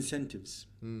is incentives.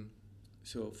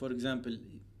 So, for example,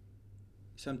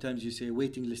 sometimes you say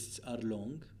waiting lists are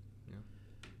long.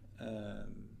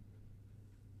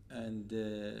 And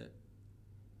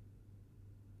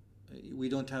we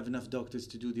don't have enough doctors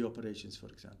to do the operations, for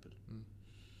example.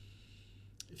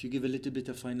 If you give a little bit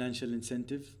of financial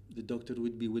incentive, the doctor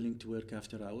would be willing to work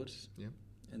after hours.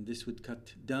 And this would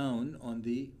cut down on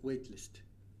the wait list.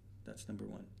 That's number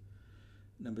one.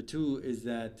 Number two is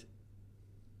that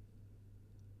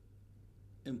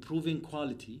improving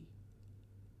quality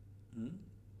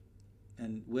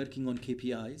and working on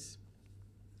KPIs,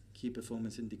 key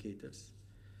performance indicators,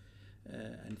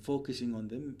 and focusing on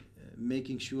them,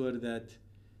 making sure that,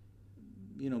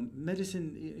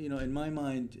 medicine, in my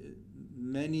mind,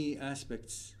 many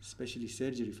aspects, especially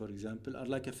surgery, for example, are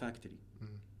like a factory.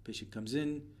 Patient comes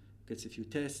in, gets a few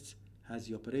tests, has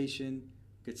the operation,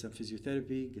 gets some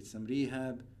physiotherapy, gets some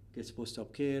rehab, gets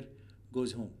post-op care,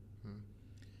 goes home.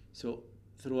 So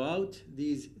throughout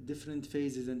these different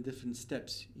phases and different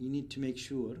steps, you need to make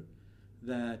sure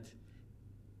that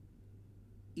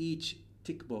each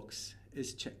tick box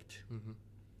is checked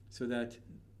so that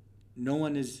no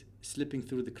one is slipping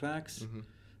through the cracks,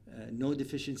 no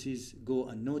deficiencies go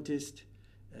unnoticed,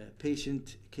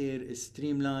 patient care is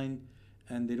streamlined,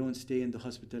 and they don't stay in the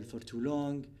hospital for too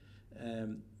long.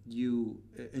 You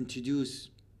introduce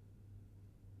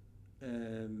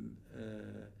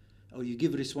or you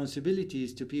give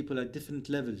responsibilities to people at different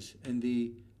levels in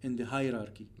the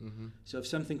hierarchy. So if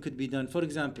something could be done, for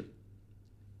example,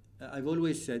 I've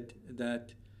always said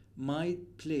that my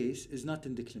place is not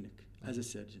in the clinic as a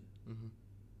surgeon.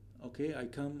 Okay, I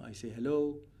come, I say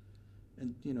hello,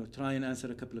 and try and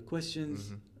answer a couple of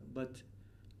questions, but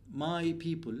my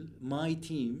people, my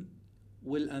team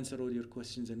will answer all your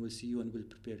questions and will see you and will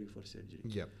prepare you for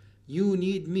surgery. You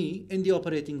need me in the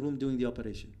operating room doing the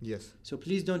operation. So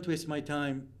please don't waste my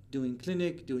time doing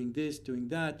clinic, doing this, doing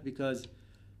that, because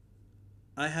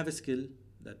I have a skill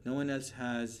that no one else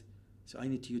has, so I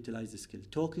need to utilize the skill.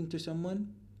 Talking to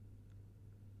someone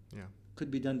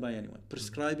could be done by anyone.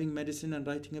 Prescribing medicine and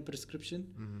writing a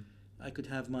prescription, I could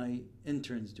have my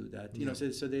interns do that.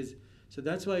 So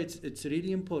that's why it's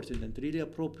really important and really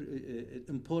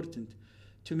important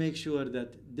to make sure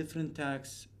that different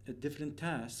tasks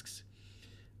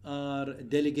are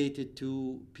delegated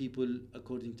to people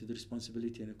according to the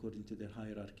responsibility and according to their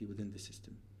hierarchy within the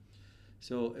system.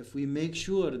 So if we make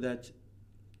sure that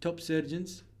top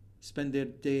surgeons spend their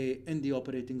day in the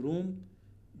operating room,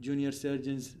 junior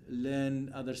surgeons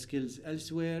learn other skills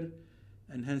elsewhere,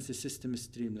 and hence the system is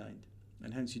streamlined.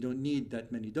 And hence you don't need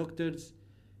that many doctors.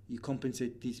 You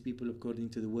compensate these people according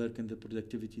to the work and the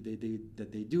productivity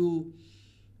that they do,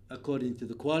 according to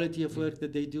the quality of work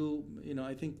that they do.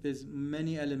 I think there's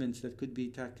many elements that could be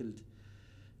tackled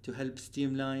to help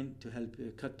streamline, to help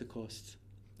cut the costs.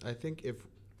 I think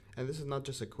and this is not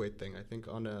just a Kuwait thing, I think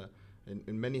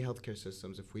in many healthcare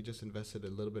systems, if we just invested a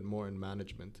little bit more in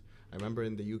management. I remember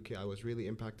in the UK, I was really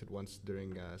impacted once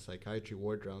during psychiatry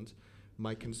ward rounds.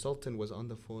 My consultant was on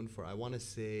the phone for, I want to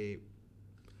say,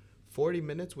 40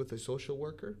 minutes with a social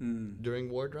worker during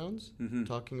ward rounds,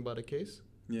 talking about a case.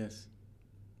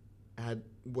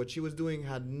 What she was doing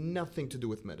had nothing to do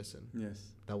with medicine.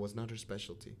 That was not her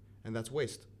specialty. And that's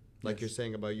waste. Like you're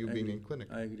saying about you being in clinic.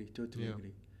 I agree, totally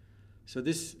agree. So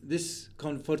this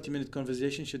 40-minute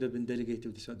conversation should have been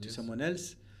delegated to someone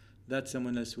else. That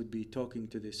someone else would be talking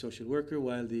to the social worker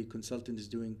while the consultant is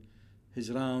doing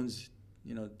his rounds,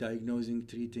 diagnosing,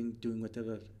 treating, doing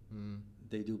whatever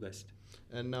they do best.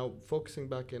 And now focusing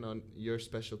back in on your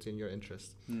specialty and your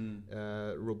interest,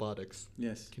 robotics.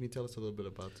 Can you tell us a little bit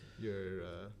about your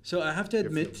So I have to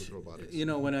admit,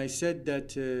 when I said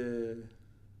that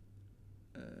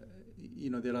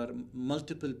there are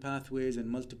multiple pathways and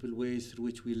multiple ways through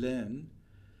which we learn,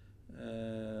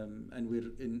 and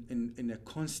we're in a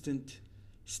constant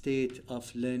state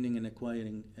of learning and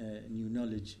acquiring new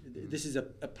knowledge. This is a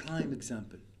prime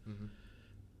example.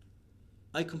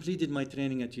 I completed my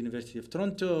training at University of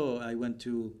Toronto. I went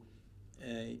to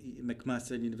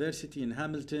McMaster University in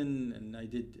Hamilton, and I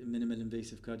did minimal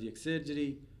invasive cardiac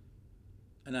surgery,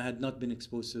 and I had not been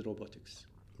exposed to robotics.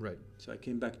 So I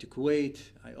came back to Kuwait,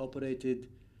 I operated,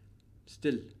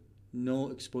 still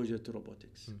no exposure to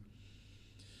robotics.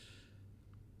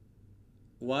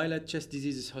 While at Chest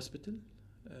Diseases Hospital,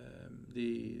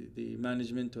 the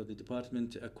management or the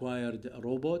department acquired a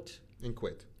robot In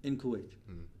Kuwait. in Kuwait.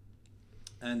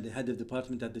 And the head of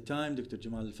department at the time, Dr.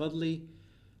 Jamal Al-Fadli,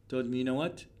 told me, you know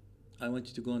what? I want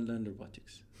you to go and learn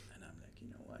robotics. And I'm like, you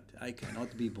know what? I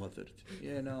cannot be bothered.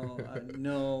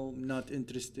 No, not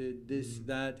interested, this,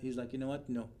 that. He's like, you know what?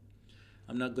 No.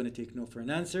 I'm not going to take no for an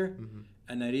answer.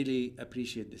 And I really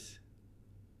appreciate this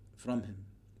from him,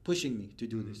 pushing me to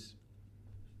do this.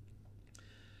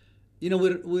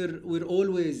 We're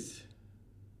always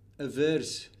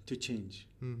averse to change.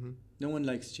 No one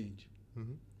likes change.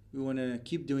 We want to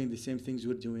keep doing the same things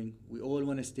we're doing. We all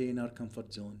want to stay in our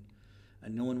comfort zone,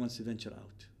 and no one wants to venture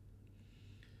out.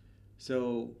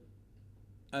 So,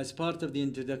 as part of the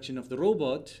introduction of the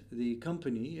robot, the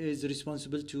company is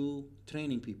responsible to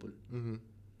training people.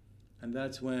 And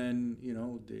that's when,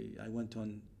 I went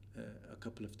on a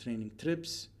couple of training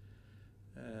trips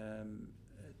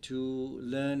to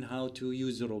learn how to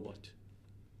use the robot.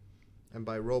 And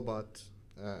by robot,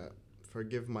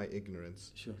 forgive my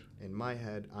ignorance. Sure. In my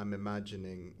head, I'm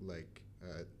imagining like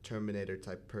a Terminator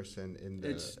type person in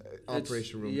the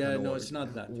operation room. Yeah, no, it's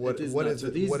not that. What is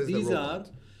the robot?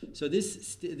 So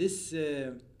this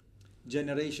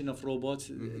generation of robots,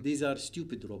 these are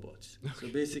stupid robots. So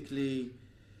basically,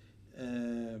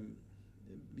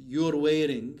 you're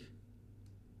wearing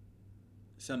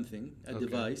something, a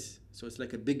device. So it's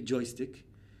like a big joystick.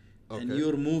 And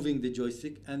you're moving the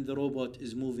joystick, and the robot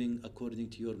is moving according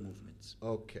to your movements.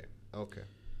 Okay.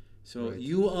 So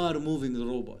you are moving the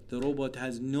robot. The robot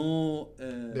has no...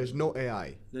 There's no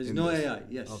AI. There's no AI,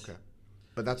 yes. Okay.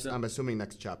 But that's, I'm assuming,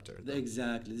 next chapter.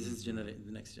 Exactly. This is the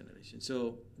next generation.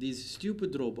 So these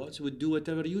stupid robots would do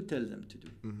whatever you tell them to do.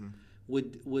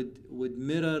 Would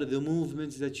mirror the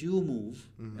movements that you move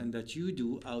and that you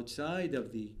do outside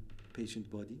of the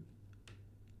patient body.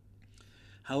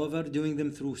 However, doing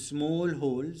them through small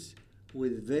holes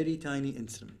with very tiny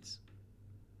instruments.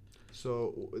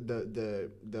 So the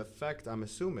effect, I'm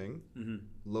assuming,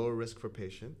 lower risk for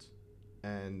patient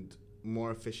and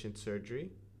more efficient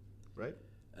surgery, right?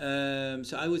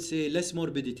 So I would say less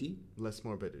morbidity. Less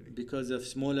morbidity. Because of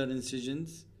smaller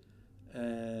incisions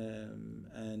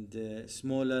and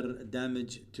smaller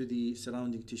damage to the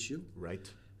surrounding tissue.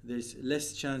 Right. There's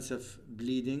less chance of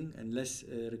bleeding and less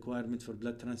requirement for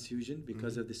blood transfusion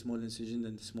because of the small incision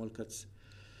and the small cuts.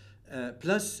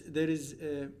 Plus, there is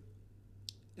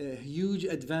a huge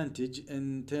advantage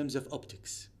in terms of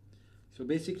optics. So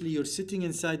basically, you're sitting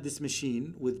inside this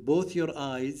machine with both your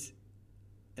eyes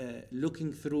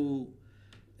looking through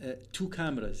two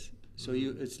cameras. So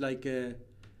it's like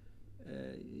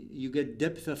you get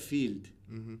depth of field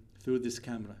through this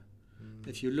camera.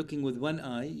 If you're looking with one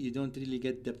eye, you don't really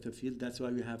get depth of field. That's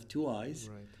why we have two eyes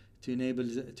to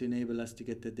enable us to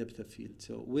get the depth of field.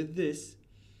 So with this,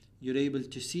 you're able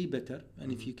to see better,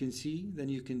 and if you can see, then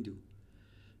you can do.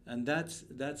 And that's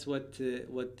what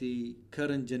the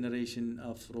current generation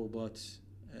of robots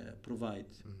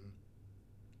provides.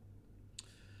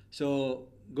 So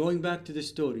going back to the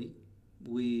story,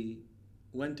 we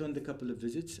went on the couple of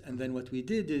visits, and then what we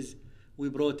did is we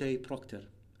brought a proctor,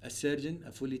 a surgeon,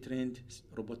 a fully trained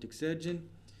robotic surgeon,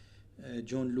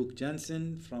 Jean-Luc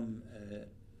Janssen from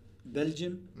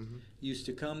Belgium, used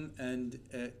to come and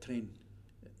train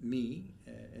me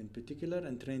in particular,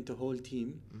 and train the whole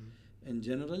team in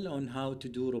general on how to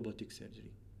do robotic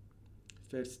surgery.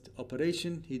 First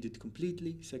operation, he did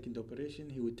completely. Second operation,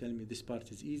 he would tell me this part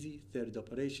is easy. Third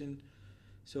operation.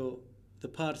 So the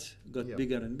parts got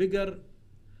bigger and bigger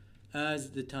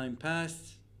as the time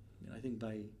passed. I think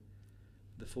by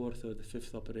the fourth or the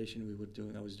fifth operation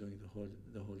I was doing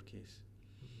the whole case.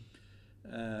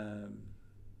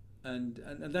 And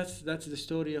that's the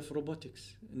story of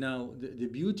robotics. Now the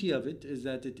beauty of it is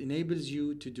that it enables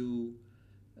you to do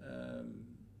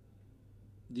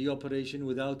the operation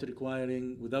without the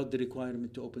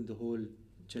requirement to open the whole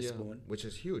chest bone, which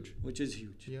is huge.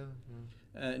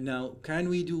 Now, can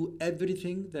we do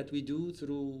everything that we do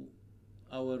through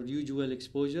our usual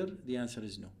exposure? The answer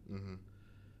is no.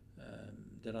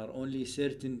 There are only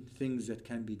certain things that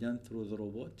can be done through the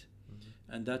robot,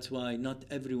 and that's why not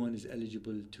everyone is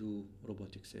eligible to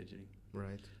robotic surgery.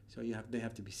 Right. So they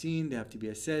have to be seen, they have to be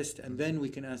assessed, and then we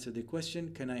can answer the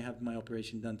question: can I have my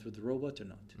operation done through the robot or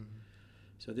not?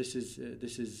 So this is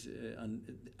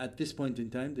at this point in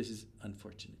time, this is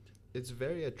unfortunate. It's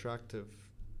very attractive,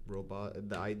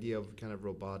 the idea of kind of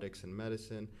robotics in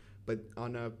medicine, but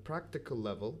on a practical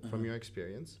level, from your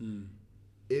experience,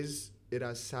 is it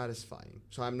as satisfying?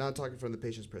 So I'm not talking from the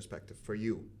patient's perspective. For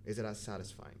you, is it as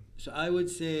satisfying? So I would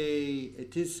say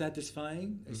it is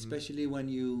satisfying, especially when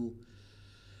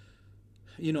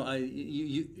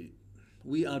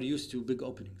we are used to big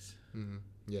openings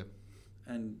Yeah.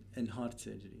 and heart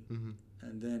surgery. Mm-hmm.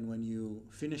 And then when you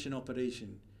finish an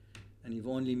operation and you've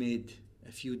only made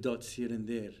a few dots here and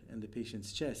there in the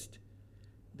patient's chest,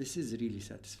 this is really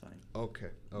satisfying.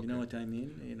 Okay. You know what I mean?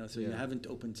 So you Yeah. haven't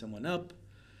opened someone up.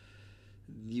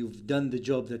 You've done the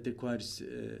job that requires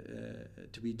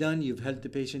to be done. You've helped the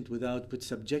patient without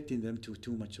subjecting them to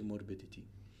too much morbidity.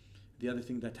 The other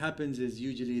thing that happens is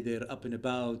usually they're up and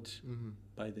about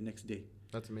by the next day.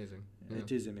 That's amazing. Yeah.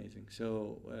 It is amazing.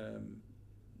 So,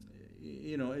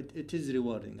 it is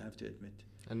rewarding, I have to admit.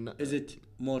 And is it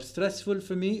more stressful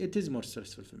for me? It is more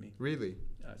stressful for me. Really?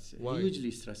 It's Why?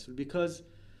 hugely stressful because,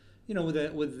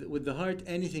 with the heart,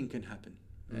 anything can happen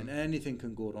and anything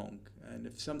can go wrong. And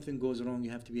if something goes wrong,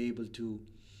 you have to be able to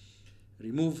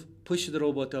push the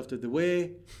robot out of the way,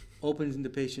 open the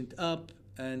patient up,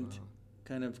 and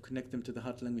kind of connect them to the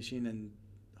heart-lung machine and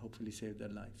hopefully save their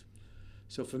life.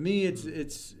 So for me,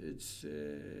 it's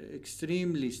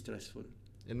extremely stressful.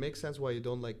 It makes sense why you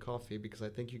don't like coffee, because I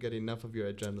think you get enough of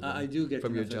your adrenaline. I do get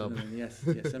from your enough job. adrenaline,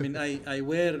 yes. I mean, I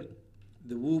wear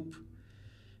the Whoop,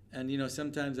 and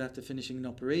sometimes after finishing an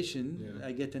operation,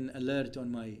 I get an alert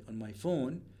on my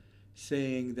phone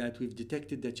saying that we've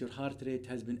detected that your heart rate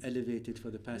has been elevated for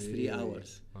the past 3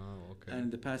 hours. Wow, okay. And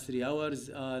the past 3 hours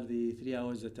are the 3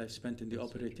 hours that I've spent in the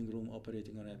operating room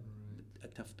operating on a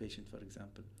tough patient, for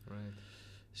example. Right.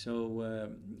 So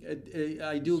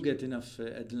I do get enough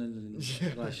adrenaline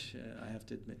rush, I have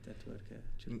to admit, at work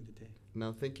during the day.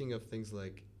 Now, thinking of things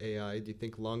like AI, do you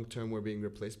think long-term we're being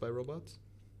replaced by robots?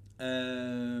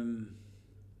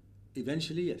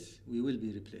 Eventually, yes, we will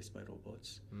be replaced by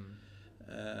robots.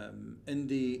 In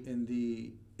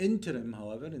the interim,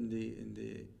 however, in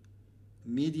the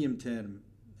medium-term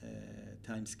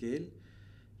time scale,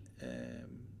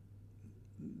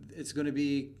 it's going to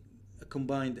be a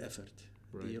combined effort.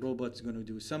 Right. The robot's going to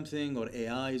do something, or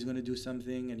AI is going to do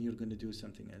something, and you're going to do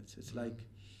something else. It's like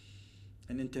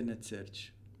an internet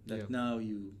search that now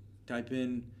you type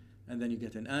in, and then you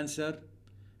get an answer.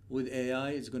 With AI,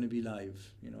 it's going to be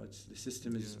live. The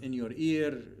system is in your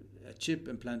ear, a chip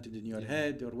implanted in your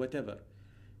head, or whatever.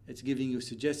 It's giving you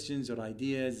suggestions or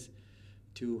ideas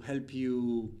to help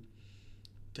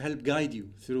guide you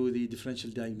through the differential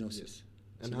diagnosis.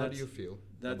 Yes. And how do you feel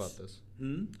about this?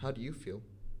 How do you feel?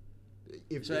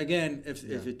 If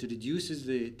it reduces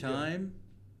the time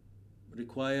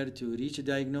required to reach a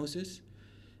diagnosis,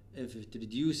 if it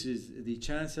reduces the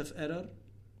chance of error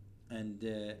and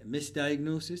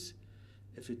misdiagnosis,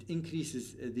 if it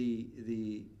increases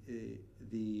the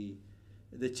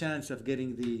chance of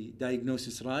getting the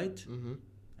diagnosis right,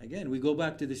 again we go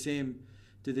back to the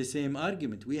same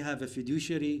argument. We have a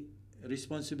fiduciary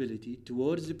responsibility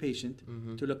towards the patient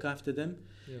to look after them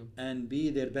and be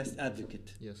their best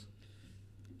advocate. Yes.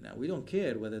 Now, we don't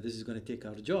care whether this is going to take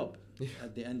our job.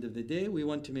 At the end of the day, we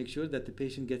want to make sure that the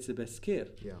patient gets the best care.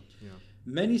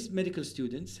 Many medical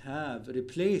students have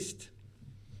replaced,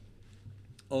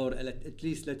 or at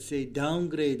least, let's say,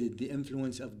 downgraded the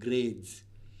influence of grades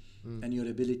and your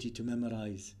ability to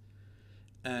memorize,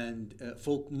 and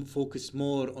focus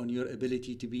more on your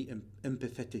ability to be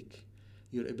empathetic,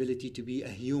 your ability to be a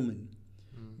human.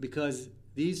 Because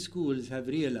these schools have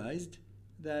realized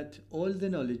that all the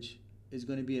knowledge is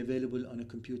going to be available on a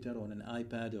computer, on an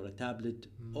iPad, or a tablet,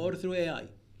 or through AI.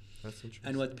 That's interesting.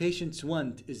 And what patients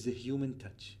want is the human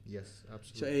touch. Yes,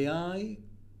 absolutely. So AI,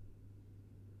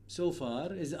 so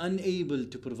far, is unable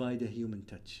to provide a human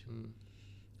touch.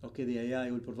 Okay, the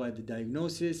AI will provide the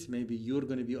diagnosis. Maybe you're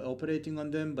going to be operating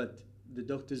on them, but the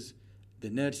doctors, the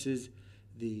nurses,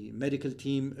 the medical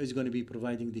team is going to be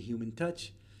providing the human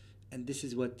touch. And this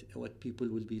is what people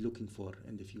will be looking for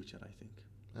in the future, I think.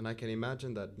 And I can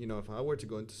imagine that, if I were to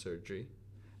go into surgery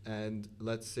and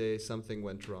let's say something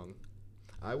went wrong,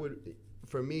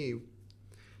 for me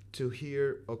to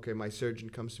hear, okay, my surgeon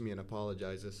comes to me and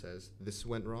apologizes, says, this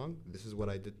went wrong, this is what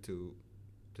I did to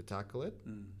tackle it,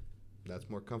 that's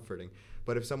more comforting.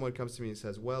 But if someone comes to me and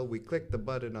says, well, we clicked the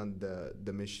button on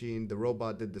the machine, the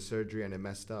robot did the surgery and it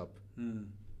messed up.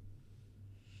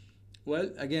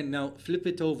 Well, again, now flip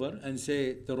it over and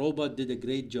say the robot did a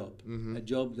great job, a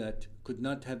job that could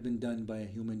not have been done by a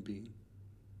human being.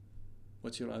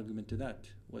 What's your argument to that?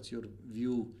 What's your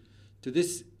view to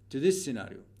this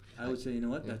scenario? I would say,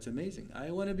 that's amazing. I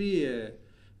want to be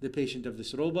the patient of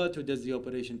this robot who does the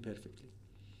operation perfectly.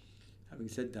 Having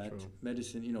said that,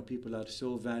 medicine, people are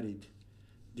so varied.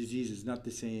 Disease is not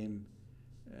the same.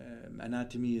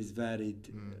 Anatomy is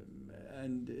varied.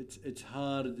 And it's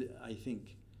hard, I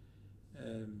think,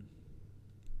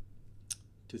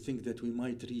 to think that we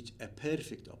might reach a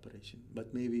perfect operation,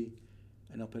 but maybe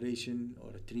an operation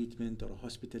or a treatment or a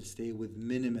hospital stay with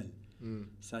minimal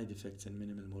side effects and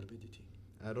minimal morbidity.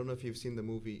 I don't know if you've seen the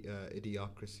movie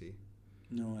Idiocracy.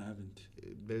 No, I haven't.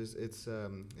 It's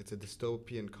a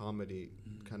dystopian comedy,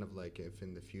 kind of like if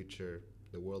in the future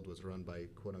the world was run by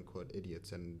quote unquote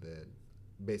idiots and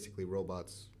basically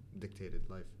robots dictated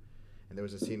life. And there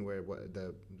was a scene where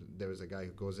there was a guy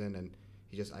who goes in and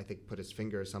he just, I think, put his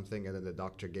finger or something, and then the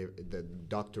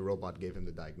doctor robot gave him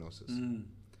the diagnosis.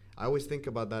 I always think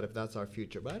about that if that's our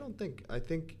future, but I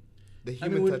think the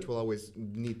human touch will always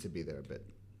need to be there a bit.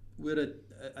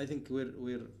 I think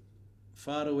we're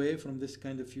far away from this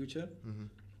kind of future.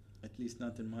 At least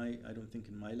not I don't think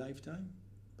in my lifetime,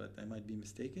 but I might be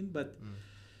mistaken. But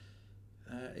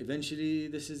eventually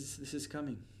this is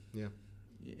coming. Yeah.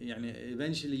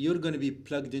 Eventually you're going to be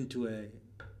plugged into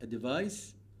a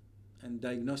device, and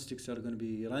diagnostics are going to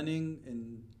be running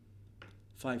in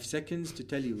 5 seconds to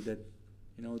tell you that,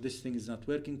 this thing is not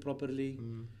working properly,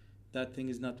 that thing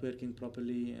is not working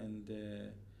properly, and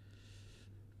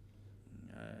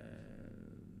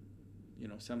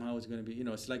somehow it's going to be,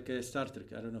 it's like Star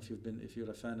Trek. I don't know if you're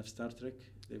a fan of Star Trek.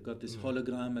 They've got this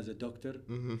hologram as a doctor.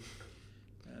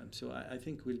 So I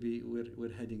think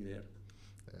we're heading there.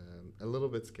 A little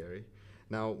bit scary.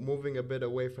 Now, moving a bit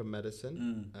away from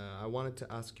medicine, I wanted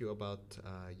to ask you about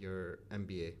your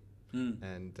MBA.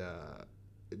 And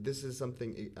this is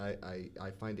something I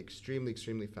find extremely,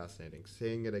 extremely fascinating.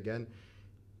 Saying it again,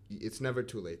 it's never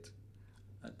too late.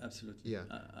 Absolutely. Yeah.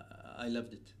 I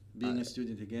loved it. Being a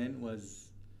student again was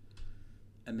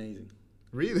amazing.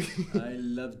 Really? I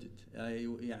loved it.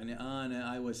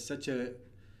 I was such a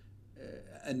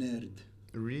nerd.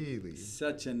 Really?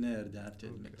 Such a nerd, I have to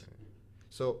admit. Okay.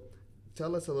 So,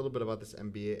 tell us a little bit about this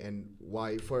MBA and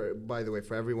why. By the way,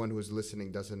 for everyone who's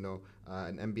listening doesn't know,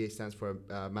 an MBA stands for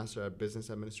Master of Business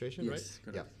Administration, right? Yes,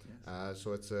 correct. Yeah. Yes.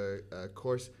 So it's a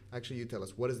course. Actually, you tell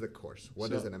us, what is the course?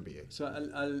 What is an MBA? So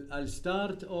I'll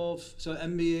start off. So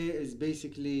MBA is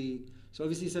basically, so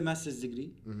obviously it's a master's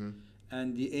degree.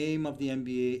 And the aim of the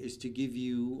MBA is to give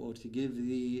you, or to give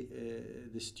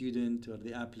the student or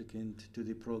the applicant to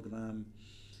the program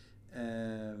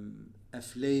a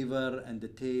flavor and a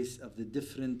taste of the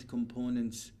different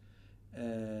components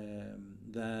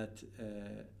that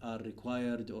are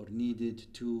required or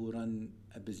needed to run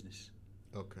a business.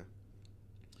 Okay.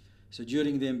 So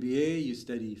during the MBA, you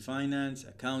study finance,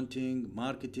 accounting,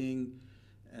 marketing,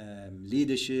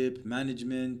 leadership,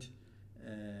 management,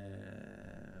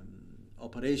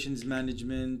 operations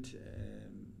management,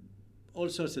 all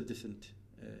sorts of different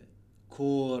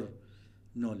core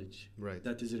knowledge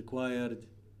that is required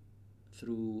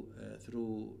through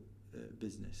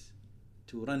business,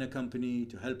 to run a company,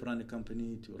 to help run a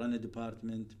company, to run a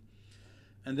department.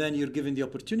 And then you're given the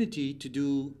opportunity to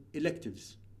do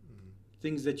electives,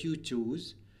 things that you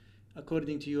choose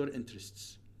according to your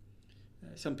interests.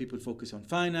 Some people focus on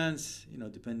finance,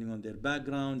 depending on their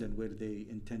background and where they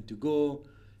intend to go.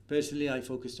 Personally, I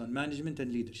focused on management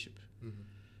and leadership.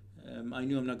 I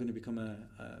knew I'm not going to become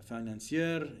a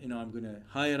financier. I'm going to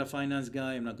hire a finance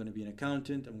guy. I'm not going to be an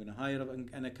accountant. I'm going to hire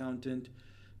an accountant.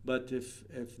 But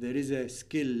if there is a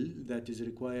skill that is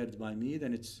required by me,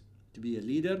 then it's to be a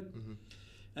leader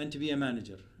and to be a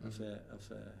manager of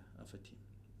a team.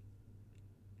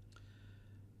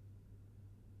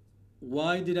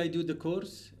 Why did I do the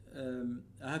course?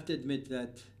 I have to admit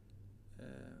that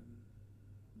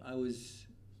I was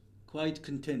quite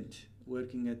content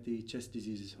working at the Chest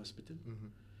Diseases Hospital.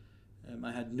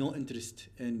 I had no interest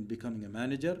in becoming a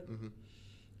manager.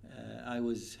 I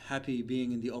was happy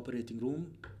being in the operating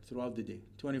room throughout the day,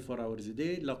 24 hours a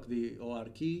day, lock the OR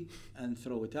key and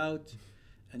throw it out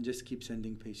and just keep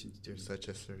sending patients to me. You're such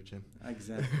a surgeon.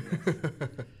 Exactly. Yes.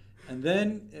 And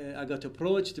then I got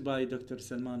approached by Dr.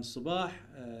 Salman Subah,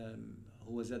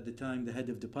 who was at the time the head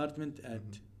of department at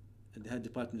the head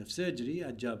department of surgery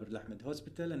at Jabir Al-Ahmed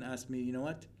Hospital, and asked me, you know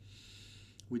what,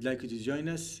 we'd like you to join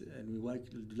us and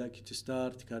we'd like you to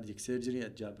start cardiac surgery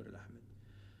at Jabir Al-Ahmed.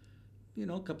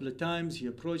 A couple of times he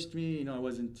approached me, I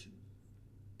wasn't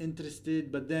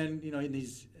interested, but then,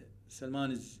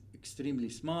 Salman is extremely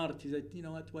smart. He said, you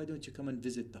know what, why don't you come and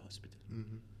visit the hospital?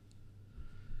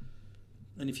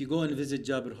 And if you go and visit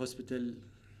Jabir Hospital,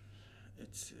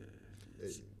 it's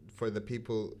for the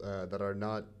people that are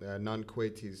not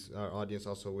non-Kuwaitis, our audience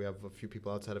also, we have a few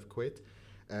people outside of Kuwait.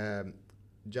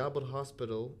 Jabir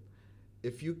Hospital,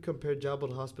 if you compare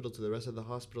Jabir Hospital to the rest of the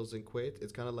hospitals in Kuwait,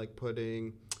 it's kind of like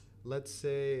putting, let's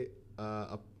say,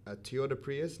 a Toyota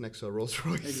Prius next to a Rolls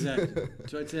Royce. Exactly.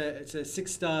 So it's a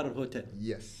 6-star hotel.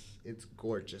 Yes, it's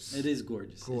gorgeous. It is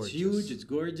gorgeous. It's huge. It's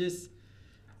gorgeous.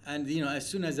 And as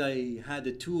soon as I had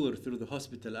a tour through the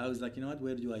hospital, I was like,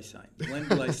 where do I sign? When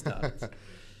do I start?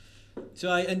 So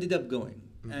I ended up going.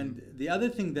 And the other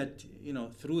thing that,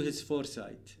 through his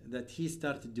foresight that he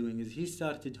started doing is he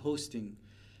started hosting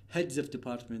heads of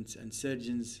departments and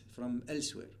surgeons from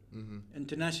elsewhere,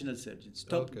 international surgeons,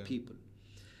 top people.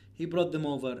 He brought them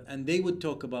over and they would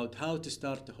talk about how to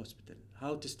start a hospital,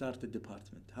 how to start a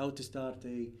department, how to start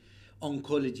a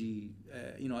oncology,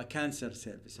 a cancer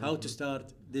service, how to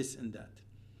start this and that.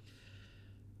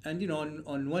 And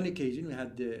on one occasion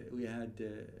we had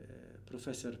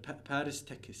Professor Paris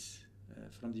Tekis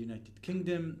from the United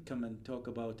Kingdom come and talk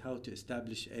about how to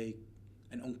establish an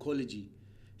oncology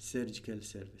surgical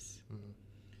service.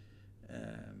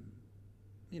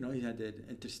 He had an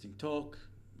interesting talk.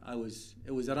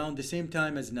 It was around the same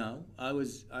time as now. I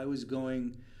was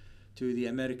going to the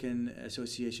American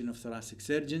Association of Thoracic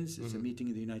Surgeons. It's a meeting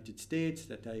in the United States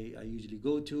that I usually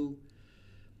go to.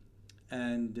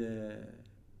 And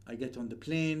I get on the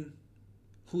plane.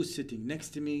 Who's sitting next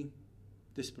to me?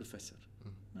 This professor.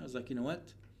 I was like, you know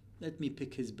what? Let me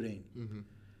pick his brain.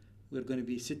 We're going to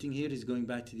be sitting here. He's going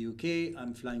back to the UK.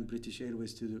 I'm flying British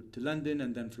Airways to London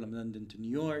and then from London to New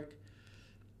York.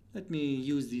 Let me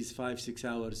use these 5-6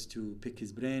 hours to pick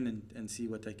his brain and see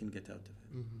what I can get out of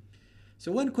him.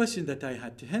 So one question that I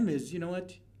had to him is, you know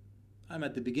what? I'm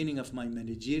at the beginning of my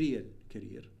managerial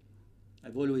career.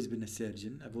 I've always been a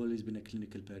surgeon. I've always been a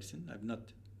clinical person. I've not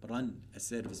run a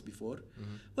service before.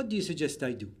 What do you suggest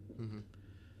I do?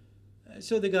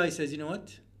 So the guy says, you know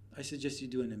what? I suggest you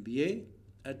do an MBA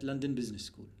at London Business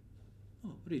School.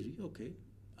 Oh, really? Okay.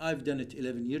 I've done it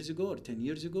 11 years ago or 10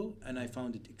 years ago, and I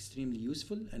found it extremely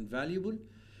useful and valuable,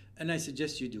 and I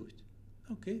suggest you do it.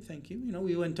 Okay, thank you.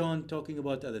 We went on talking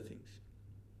about other things.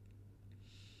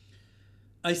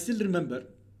 I still remember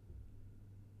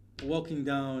walking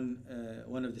down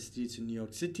one of the streets in New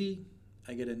York City.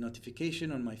 I get a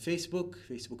notification on my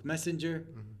Facebook Messenger,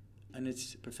 and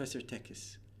it's Professor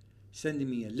Tekis sending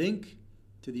me a link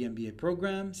to the MBA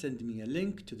program, sending me a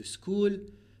link to the school,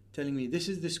 telling me this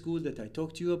is the school that I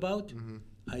talked to you about.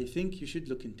 I think you should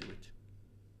look into it.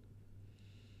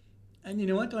 And you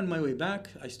know what? On my way back,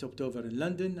 I stopped over in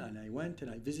London and I went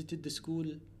and I visited the school.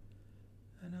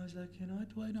 And I was like, you know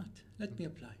what? Why not? Let me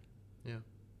apply. Yeah.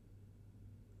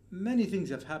 Many things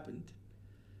have happened.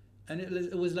 And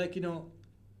it was like, it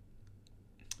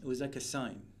was like a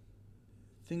sign.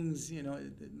 Things,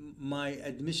 my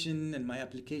admission and my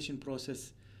application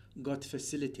process got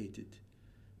facilitated.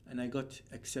 And I got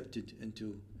accepted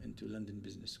into London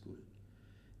Business School.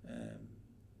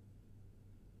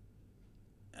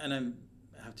 And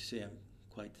I have to say I'm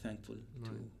quite thankful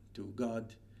to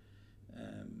God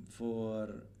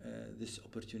for this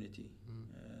opportunity.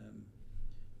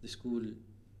 The school,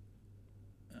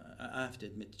 I have to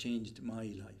admit, changed my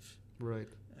life. Right.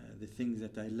 The things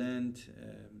that I learned,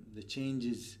 the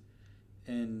changes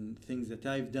in things that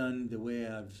I've done, the way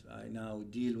I now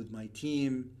deal with my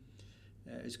team,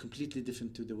 is completely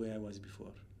different to the way I was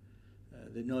before.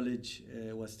 The knowledge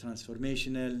was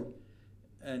transformational,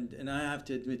 and I have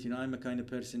to admit, I'm a kind of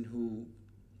person who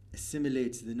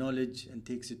assimilates the knowledge and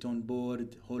takes it on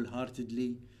board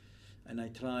wholeheartedly, and I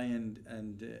try and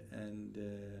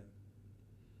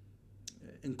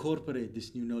incorporate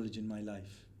this new knowledge in my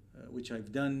life, which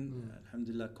I've done,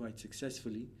 alhamdulillah, quite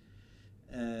successfully,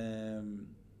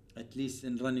 at least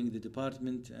in running the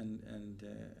department and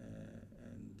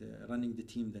running the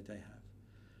team that I have.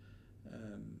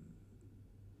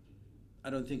 I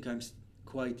don't think I'm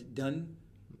quite done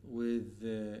with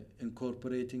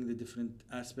incorporating the different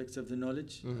aspects of the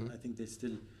knowledge. I think there's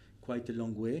still quite a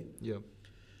long way. Yeah.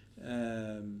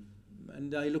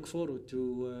 And I look forward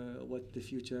to what the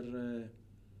future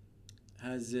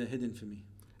has hidden for me.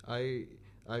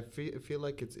 I feel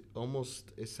like it's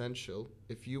almost essential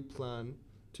if you plan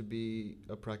to be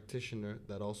a practitioner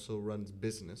that also runs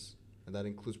business, and that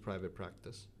includes private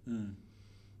practice,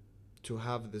 to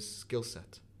have this skill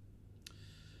set.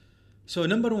 So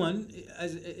number one,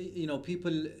 as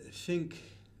people think,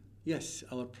 yes,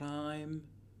 our prime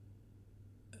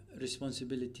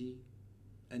responsibility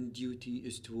and duty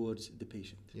is towards the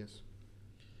patient. Yes.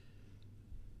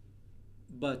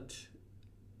 But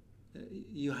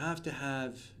you have to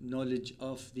have knowledge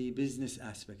of the business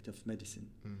aspect of medicine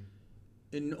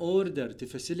in order to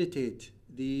facilitate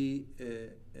the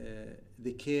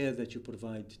care that you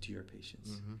provide to your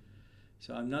patients.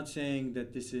 So I'm not saying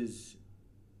that this is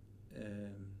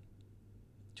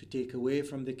to take away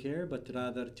from the care, but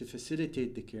rather to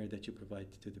facilitate the care that you provide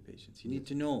to the patients. You need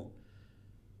to know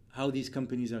how these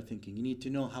companies are thinking. You need to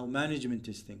know how management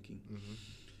is thinking.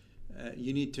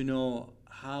 You need to know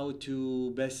how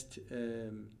to best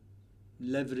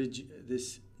leverage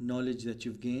this knowledge that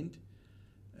you've gained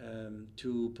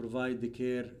to provide the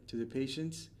care to the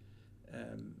patients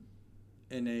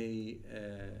in a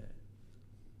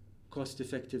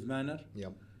cost-effective manner.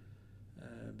 Yep.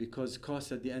 Because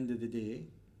cost at the end of the day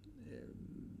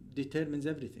determines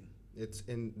everything. It's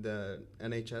in the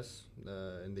NHS,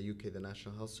 in the UK, the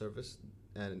National Health Service,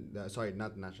 and sorry,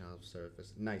 not the National Health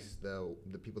Service, NICE,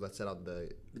 the people that set out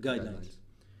the guidelines.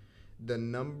 The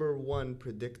number one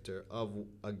predictor of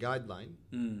a guideline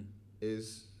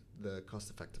is the cost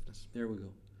effectiveness. There we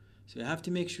go. So you have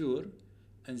to make sure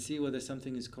and see whether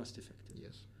something is cost effective.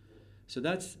 Yes. So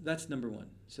that's number one.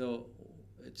 So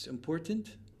it's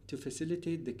important to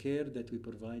facilitate the care that we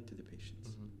provide to the patients.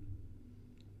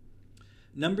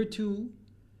 Number two,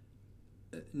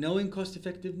 knowing cost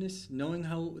effectiveness, knowing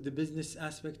how the business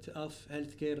aspect of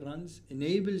healthcare runs,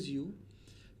 enables you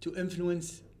to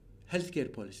influence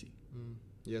healthcare policy.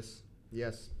 Yes.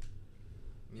 Yes.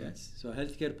 Yes. So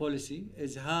healthcare policy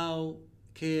is how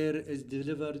care is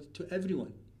delivered to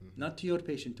everyone, not to your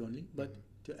patient only, but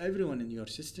to everyone in your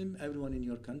system, everyone in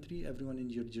your country, everyone in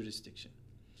your jurisdiction.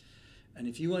 And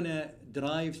if you want to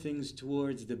drive things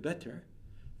towards the better,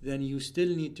 then you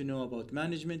still need to know about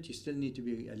management, you still need to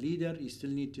be a leader, you still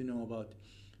need to know about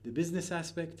the business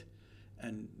aspect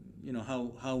and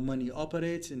how money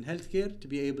operates in healthcare to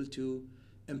be able to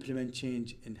implement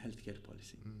change in healthcare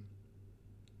policy.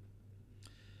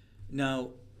 Now,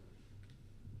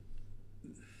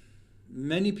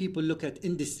 many people look at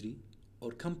industry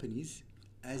or companies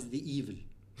as the evil.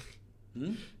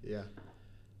 Yeah.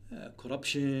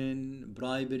 Corruption,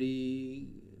 bribery,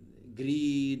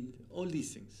 greed, all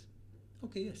these things.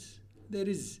 Okay, yes, there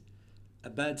is a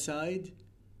bad side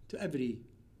to every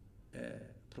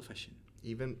profession.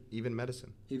 Even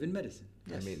medicine. Even medicine.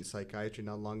 Yes. I mean, psychiatry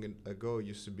not long ago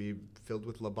used to be filled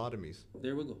with lobotomies.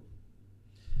 There we go.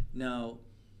 Now,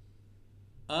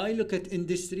 I look at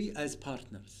industry as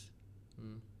partners.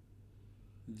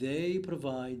 They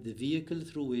provide the vehicle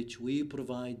through which we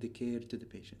provide the care to the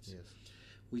patients. Yes.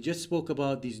 We just spoke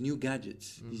about these new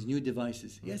gadgets, these new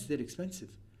devices. Yes, they're expensive.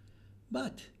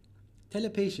 But tell a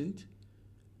patient,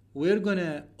 we're going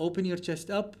to open your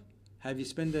chest up, have you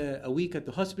spend a week at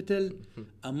the hospital,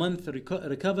 a month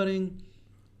recovering,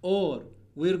 or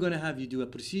we're going to have you do a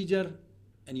procedure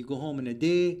and you go home in a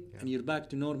day and you're back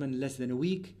to normal in less than a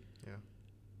week. Yeah.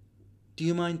 Do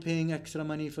you mind paying extra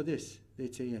money for this?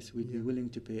 They'd say, yes, we'd be willing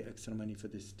to pay extra money for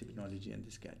this technology and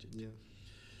this gadget. Yeah.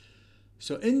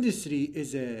 So industry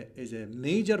is a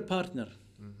major partner,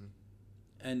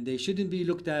 and they shouldn't be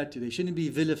looked at. They shouldn't be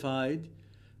vilified.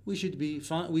 We should be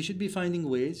finding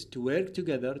ways to work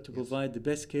together to provide the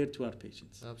best care to our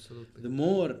patients. Absolutely. The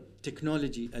more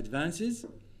technology advances,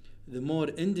 the more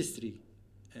industry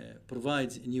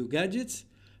provides new gadgets,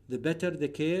 the better the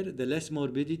care, the less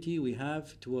morbidity we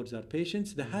have towards our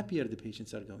patients, the happier the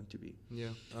patients are going to be. Yeah,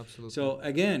 absolutely. So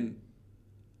again,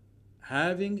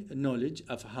 having knowledge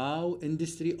of how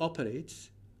industry operates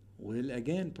will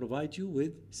again provide you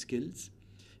with skills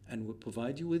and will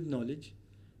provide you with knowledge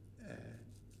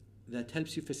that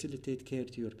helps you facilitate care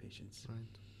to your patients.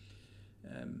 Right.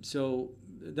 So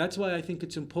that's why I think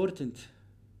it's important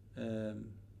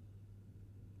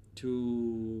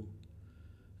to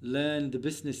learn the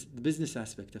business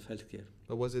aspect of healthcare.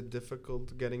 But was it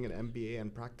difficult getting an MBA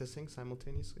and practicing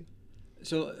simultaneously?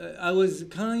 So I was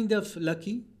kind of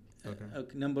lucky.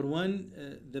 Okay. Number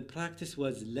one, the practice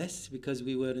was less because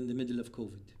we were in the middle of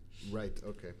COVID. Right,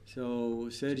 okay. So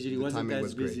surgery wasn't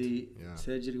as busy. Yeah.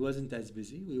 Surgery wasn't as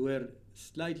busy. We were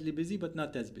slightly busy, but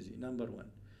not as busy, number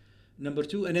one. Number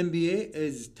two, an MBA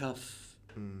is tough,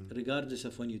 regardless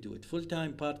of when you do it.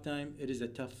 Full-time, part-time, it is a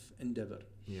tough endeavor.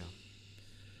 Yeah.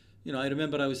 I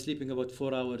remember I was sleeping about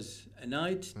 4 hours a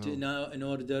night in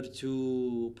order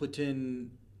to put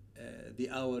in the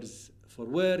hours for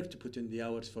work, to put in the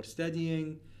hours for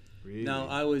studying. Really? Now,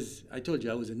 I told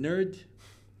you I was a nerd.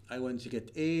 I wanted to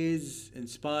get A's in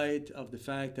spite of the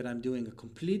fact that I'm doing a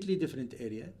completely different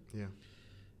area. Yeah.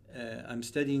 I'm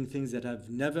studying things that I've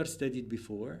never studied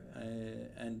before.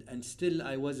 And still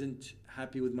I wasn't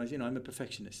happy with myself. I'm a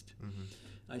perfectionist.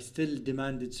 I still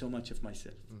demanded so much of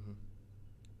myself.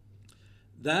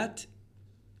 That,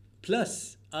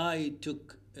 plus I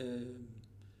took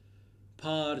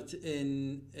part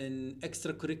in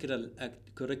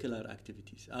extracurricular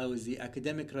activities. I was the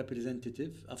academic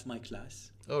representative of my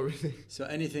class. Oh, really? So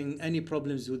any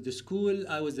problems with the school,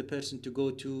 I was the person to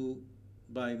go to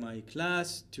by my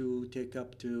class to take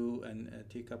up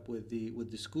with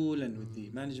the school and with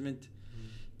the management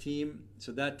team.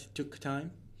 So that took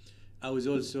time. I was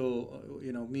also,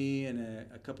 me and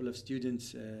a couple of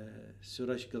students,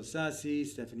 Suraj Galsasi,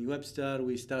 Stephanie Webster,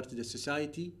 we started a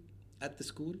society at the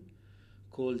school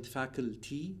called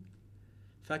Faculty.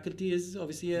 Faculty is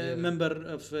obviously a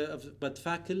member but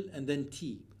Faculty and then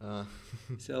T.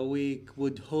 So we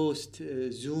would host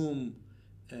Zoom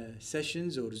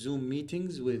sessions or Zoom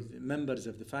meetings with members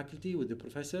of the faculty, with the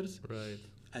professors,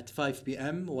 at 5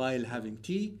 p.m. while having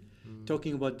tea,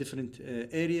 talking about different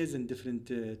areas and different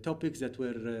topics that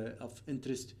were of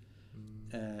interest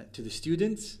to the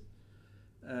students.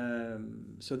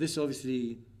 So this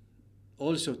obviously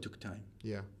also took time.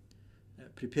 Yeah.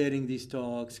 Preparing these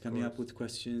talks, coming up with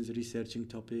questions, researching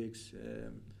topics.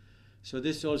 So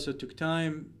this also took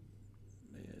time.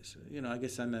 So, I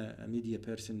guess I'm a media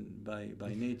person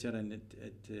by nature, and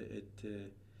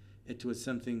it was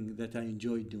something that I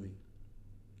enjoyed doing.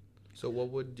 So what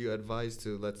would you advise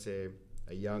to, let's say,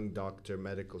 a young doctor,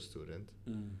 medical student?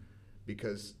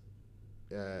 Because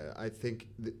I think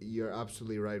you're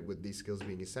absolutely right with these skills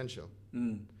being essential.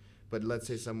 But let's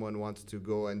say someone wants to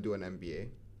go and do an MBA,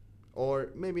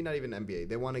 or maybe not even MBA.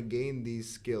 They want to gain these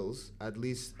skills at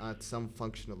least at some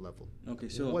functional level. Okay,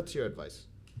 so what's your advice?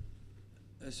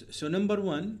 So number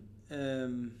one,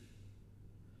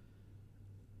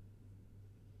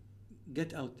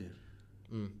 get out there.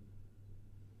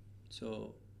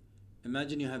 So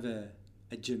imagine you have a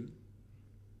gym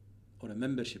or a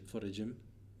membership for a gym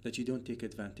that you don't take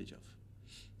advantage of.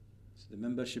 So the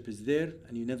membership is there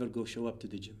and you never show up to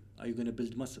the gym. Are you going to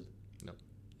build muscle? No.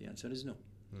 The answer is no.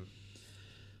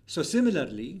 So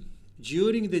similarly,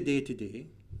 during the day-to-day,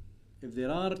 if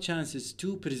there are chances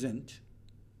to present,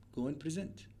 go and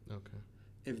present. Okay.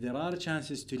 If there are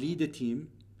chances to lead a team,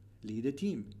 lead a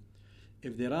team.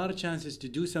 If there are chances to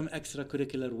do some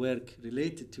extracurricular work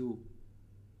related to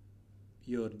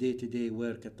your day-to-day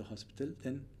work at the hospital,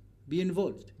 then be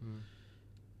involved.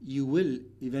 You will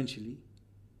eventually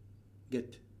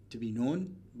get to be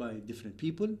known by different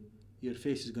people. Your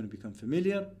face is going to become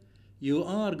familiar. You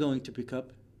are going to pick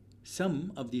up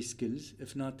some of these skills,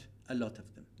 if not a lot of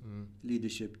them.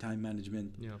 Leadership, time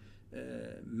management,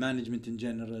 management in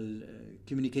general,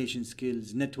 communication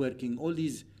skills, networking, all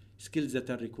these skills that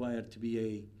are required to be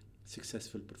a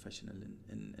successful professional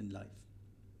in life.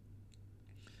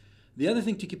 The other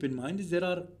thing to keep in mind is there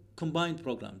are combined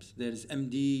programs. There's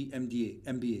MD, MDA,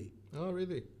 MBA. Oh,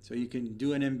 really? So you can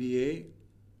do an MBA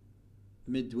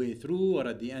midway through or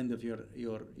at the end of your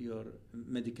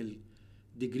medical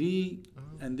degree,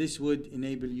 and this would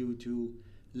enable you to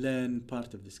learn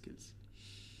part of the skills.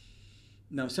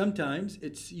 Now, sometimes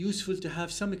it's useful to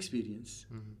have some experience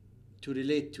to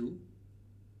relate to,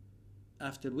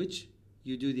 after which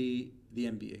you do the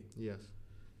MBA. Yes.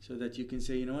 So that you can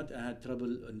say, you know what, I had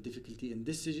trouble and difficulty in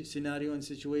this scenario and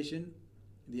situation.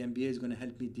 The MBA is going to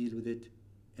help me deal with it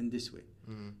in this way.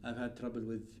 I've had trouble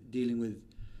with dealing with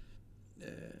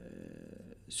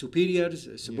superiors,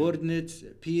 subordinates,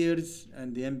 peers,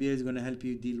 and the MBA is going to help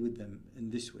you deal with them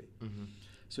in this way.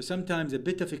 So sometimes a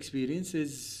bit of experience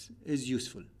is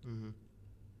useful.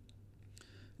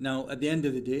 Now, at the end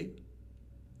of the day,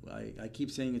 I keep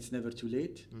saying it's never too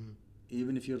late.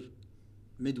 Even if you're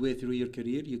midway through your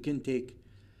career, you can take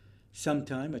some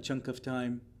time, a chunk of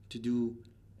time, to do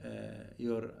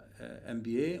your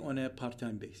MBA on a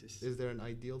part-time basis. Is there an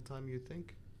ideal time, you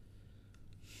think?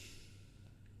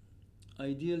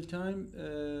 Ideal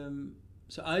time?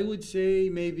 So I would say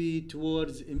maybe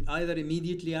towards either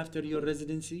immediately after your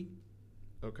residency,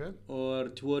 or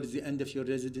towards the end of your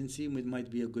residency might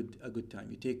be a good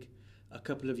time. You take a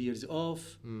couple of years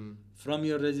off from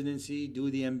your residency,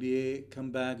 do the MBA, come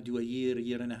back, do a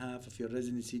year and a half of your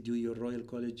residency, do your Royal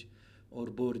College or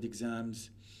board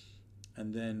exams,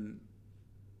 and then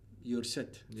you're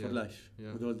set for life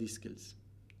with all these skills.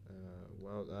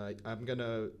 Well, I'm going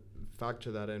to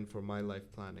factor that in for my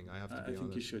life planning. I have to be honest. I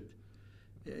think you should.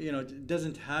 It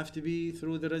doesn't have to be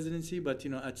through the residency, but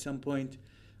at some point,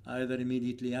 either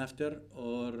immediately after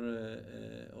or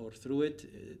through it,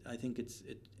 I think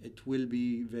it will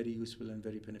be very useful and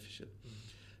very beneficial.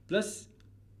 Plus,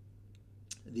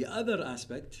 the other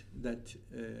aspect that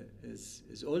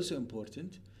is also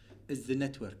important is the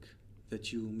network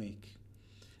that you make.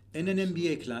 In an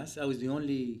MBA class, I was the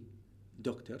only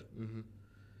doctor.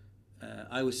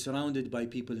 I was surrounded by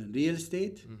people in real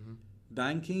estate,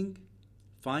 banking,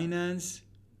 finance,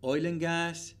 oil and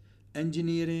gas,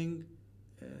 engineering,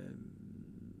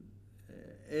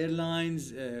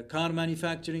 airlines, car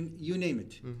manufacturing, you name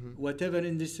it. Whatever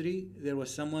industry, there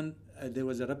was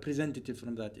a representative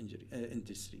from that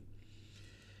industry.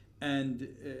 And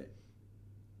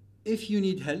if you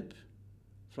need help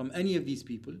from any of these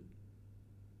people,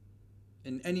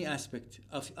 in any aspect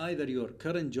of either your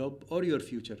current job or your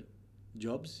future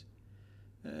jobs,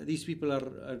 these people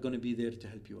are going to be there to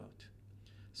help you out.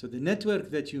 So the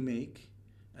network that you make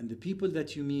and the people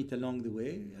that you meet along the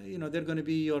way, they're going to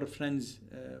be your friends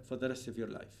for the rest of your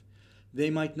life. They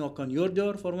might knock on your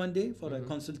door for one day for a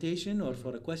consultation or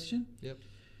for a question. Yep.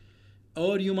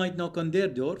 Or you might knock on their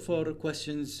door for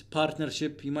questions,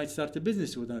 partnership. You might start a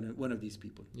business with one of these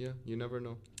people. Yeah, you never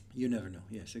know. You never know.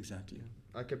 Yes, exactly.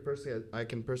 Yeah. I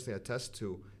can personally attest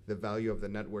to the value of the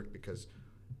network, because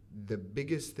the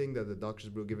biggest thing that the Doctor's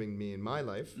Brew giving me in my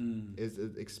life is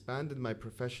it expanded my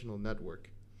professional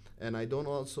network. And I don't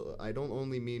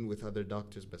only mean with other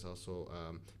doctors, but also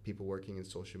people working in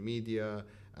social media,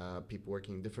 people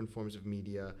working in different forms of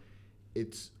media.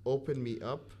 It's opened me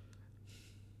up,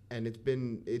 and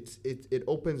it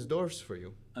opens doors for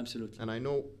you. Absolutely. And I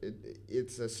know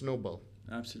it's a snowball.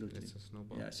 Absolutely. It's a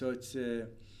snowball. Yeah. So it's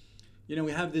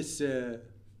we have this the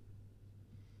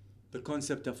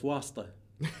concept of wasta.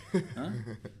 Huh?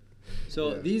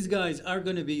 So these guys are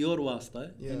going to be your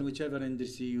wasta in whichever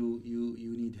industry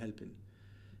you need help in.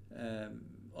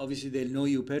 Obviously, they'll know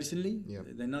you personally. Yep.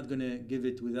 They're not going to give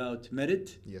it without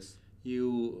merit. Yes.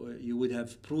 You would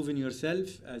have proven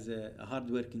yourself as a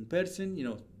hardworking person.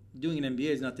 Doing an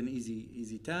MBA is not an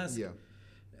easy task. Yeah.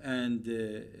 And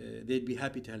they'd be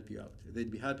happy to help you out.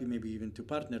 They'd be happy maybe even to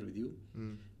partner with you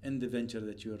in the venture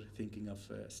that you're thinking of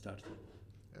starting.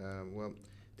 Well,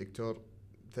 Dictor,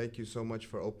 thank you so much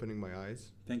for opening my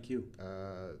eyes. Thank you.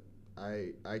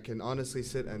 I can honestly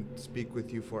sit and speak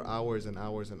with you for hours and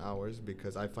hours and hours,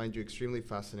 because I find you extremely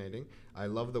fascinating. I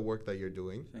love the work that you're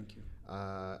doing. Thank you.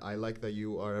 I like that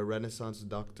you are a Renaissance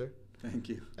doctor. Thank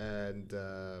you. And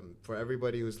for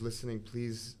everybody who's listening,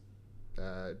 please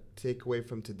take away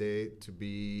from today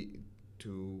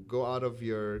to go out of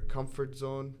your comfort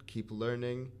zone, keep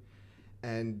learning,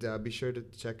 and be sure to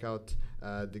check out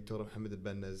Dr. Mohammad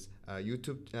Albanna's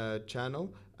YouTube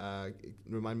channel.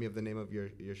 Remind me of the name of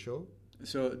your show.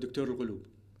 So, Dr. Al-Qulub.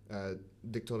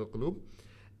 Dr. Al-Qulub.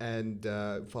 And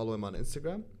follow him on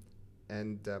Instagram.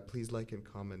 And please like and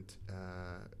comment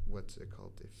what's it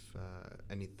called, if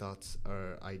any thoughts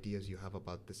or ideas you have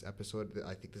about this episode.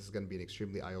 I think this is going to be an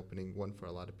extremely eye-opening one for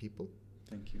a lot of people.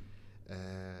 Thank you.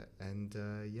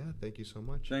 Thank you so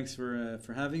much. Thanks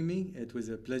for having me. It was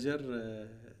a pleasure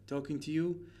talking to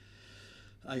you.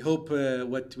 I hope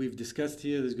what we've discussed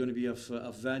here is going to be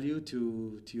of value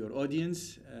to your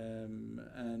audience. I'm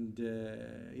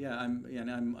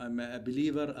a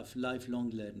believer of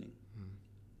lifelong learning.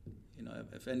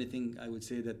 If anything, I would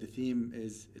say that the theme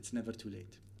is it's never too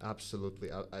late.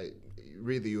 Absolutely. I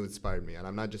really, you inspired me, and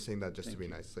I'm not just saying that just to be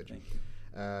nice. Thank you.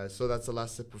 So that's the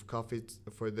last sip of coffee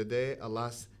for the day. A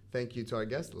last thank you to our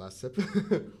guest. Last sip.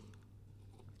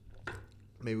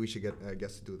 Maybe we should get a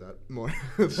guest to do that more.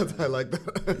 I like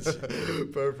that.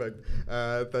 Perfect.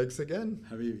 Thanks again.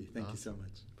 Habibi, thank you so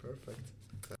much. Perfect.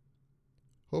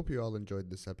 Hope you all enjoyed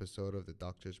this episode of The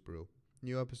Doctor's Brew.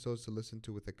 New episodes to listen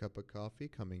to with a cup of coffee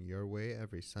coming your way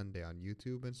every Sunday on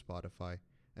YouTube and Spotify.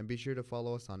 And be sure to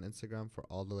follow us on Instagram for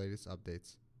all the latest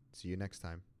updates. See you next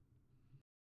time.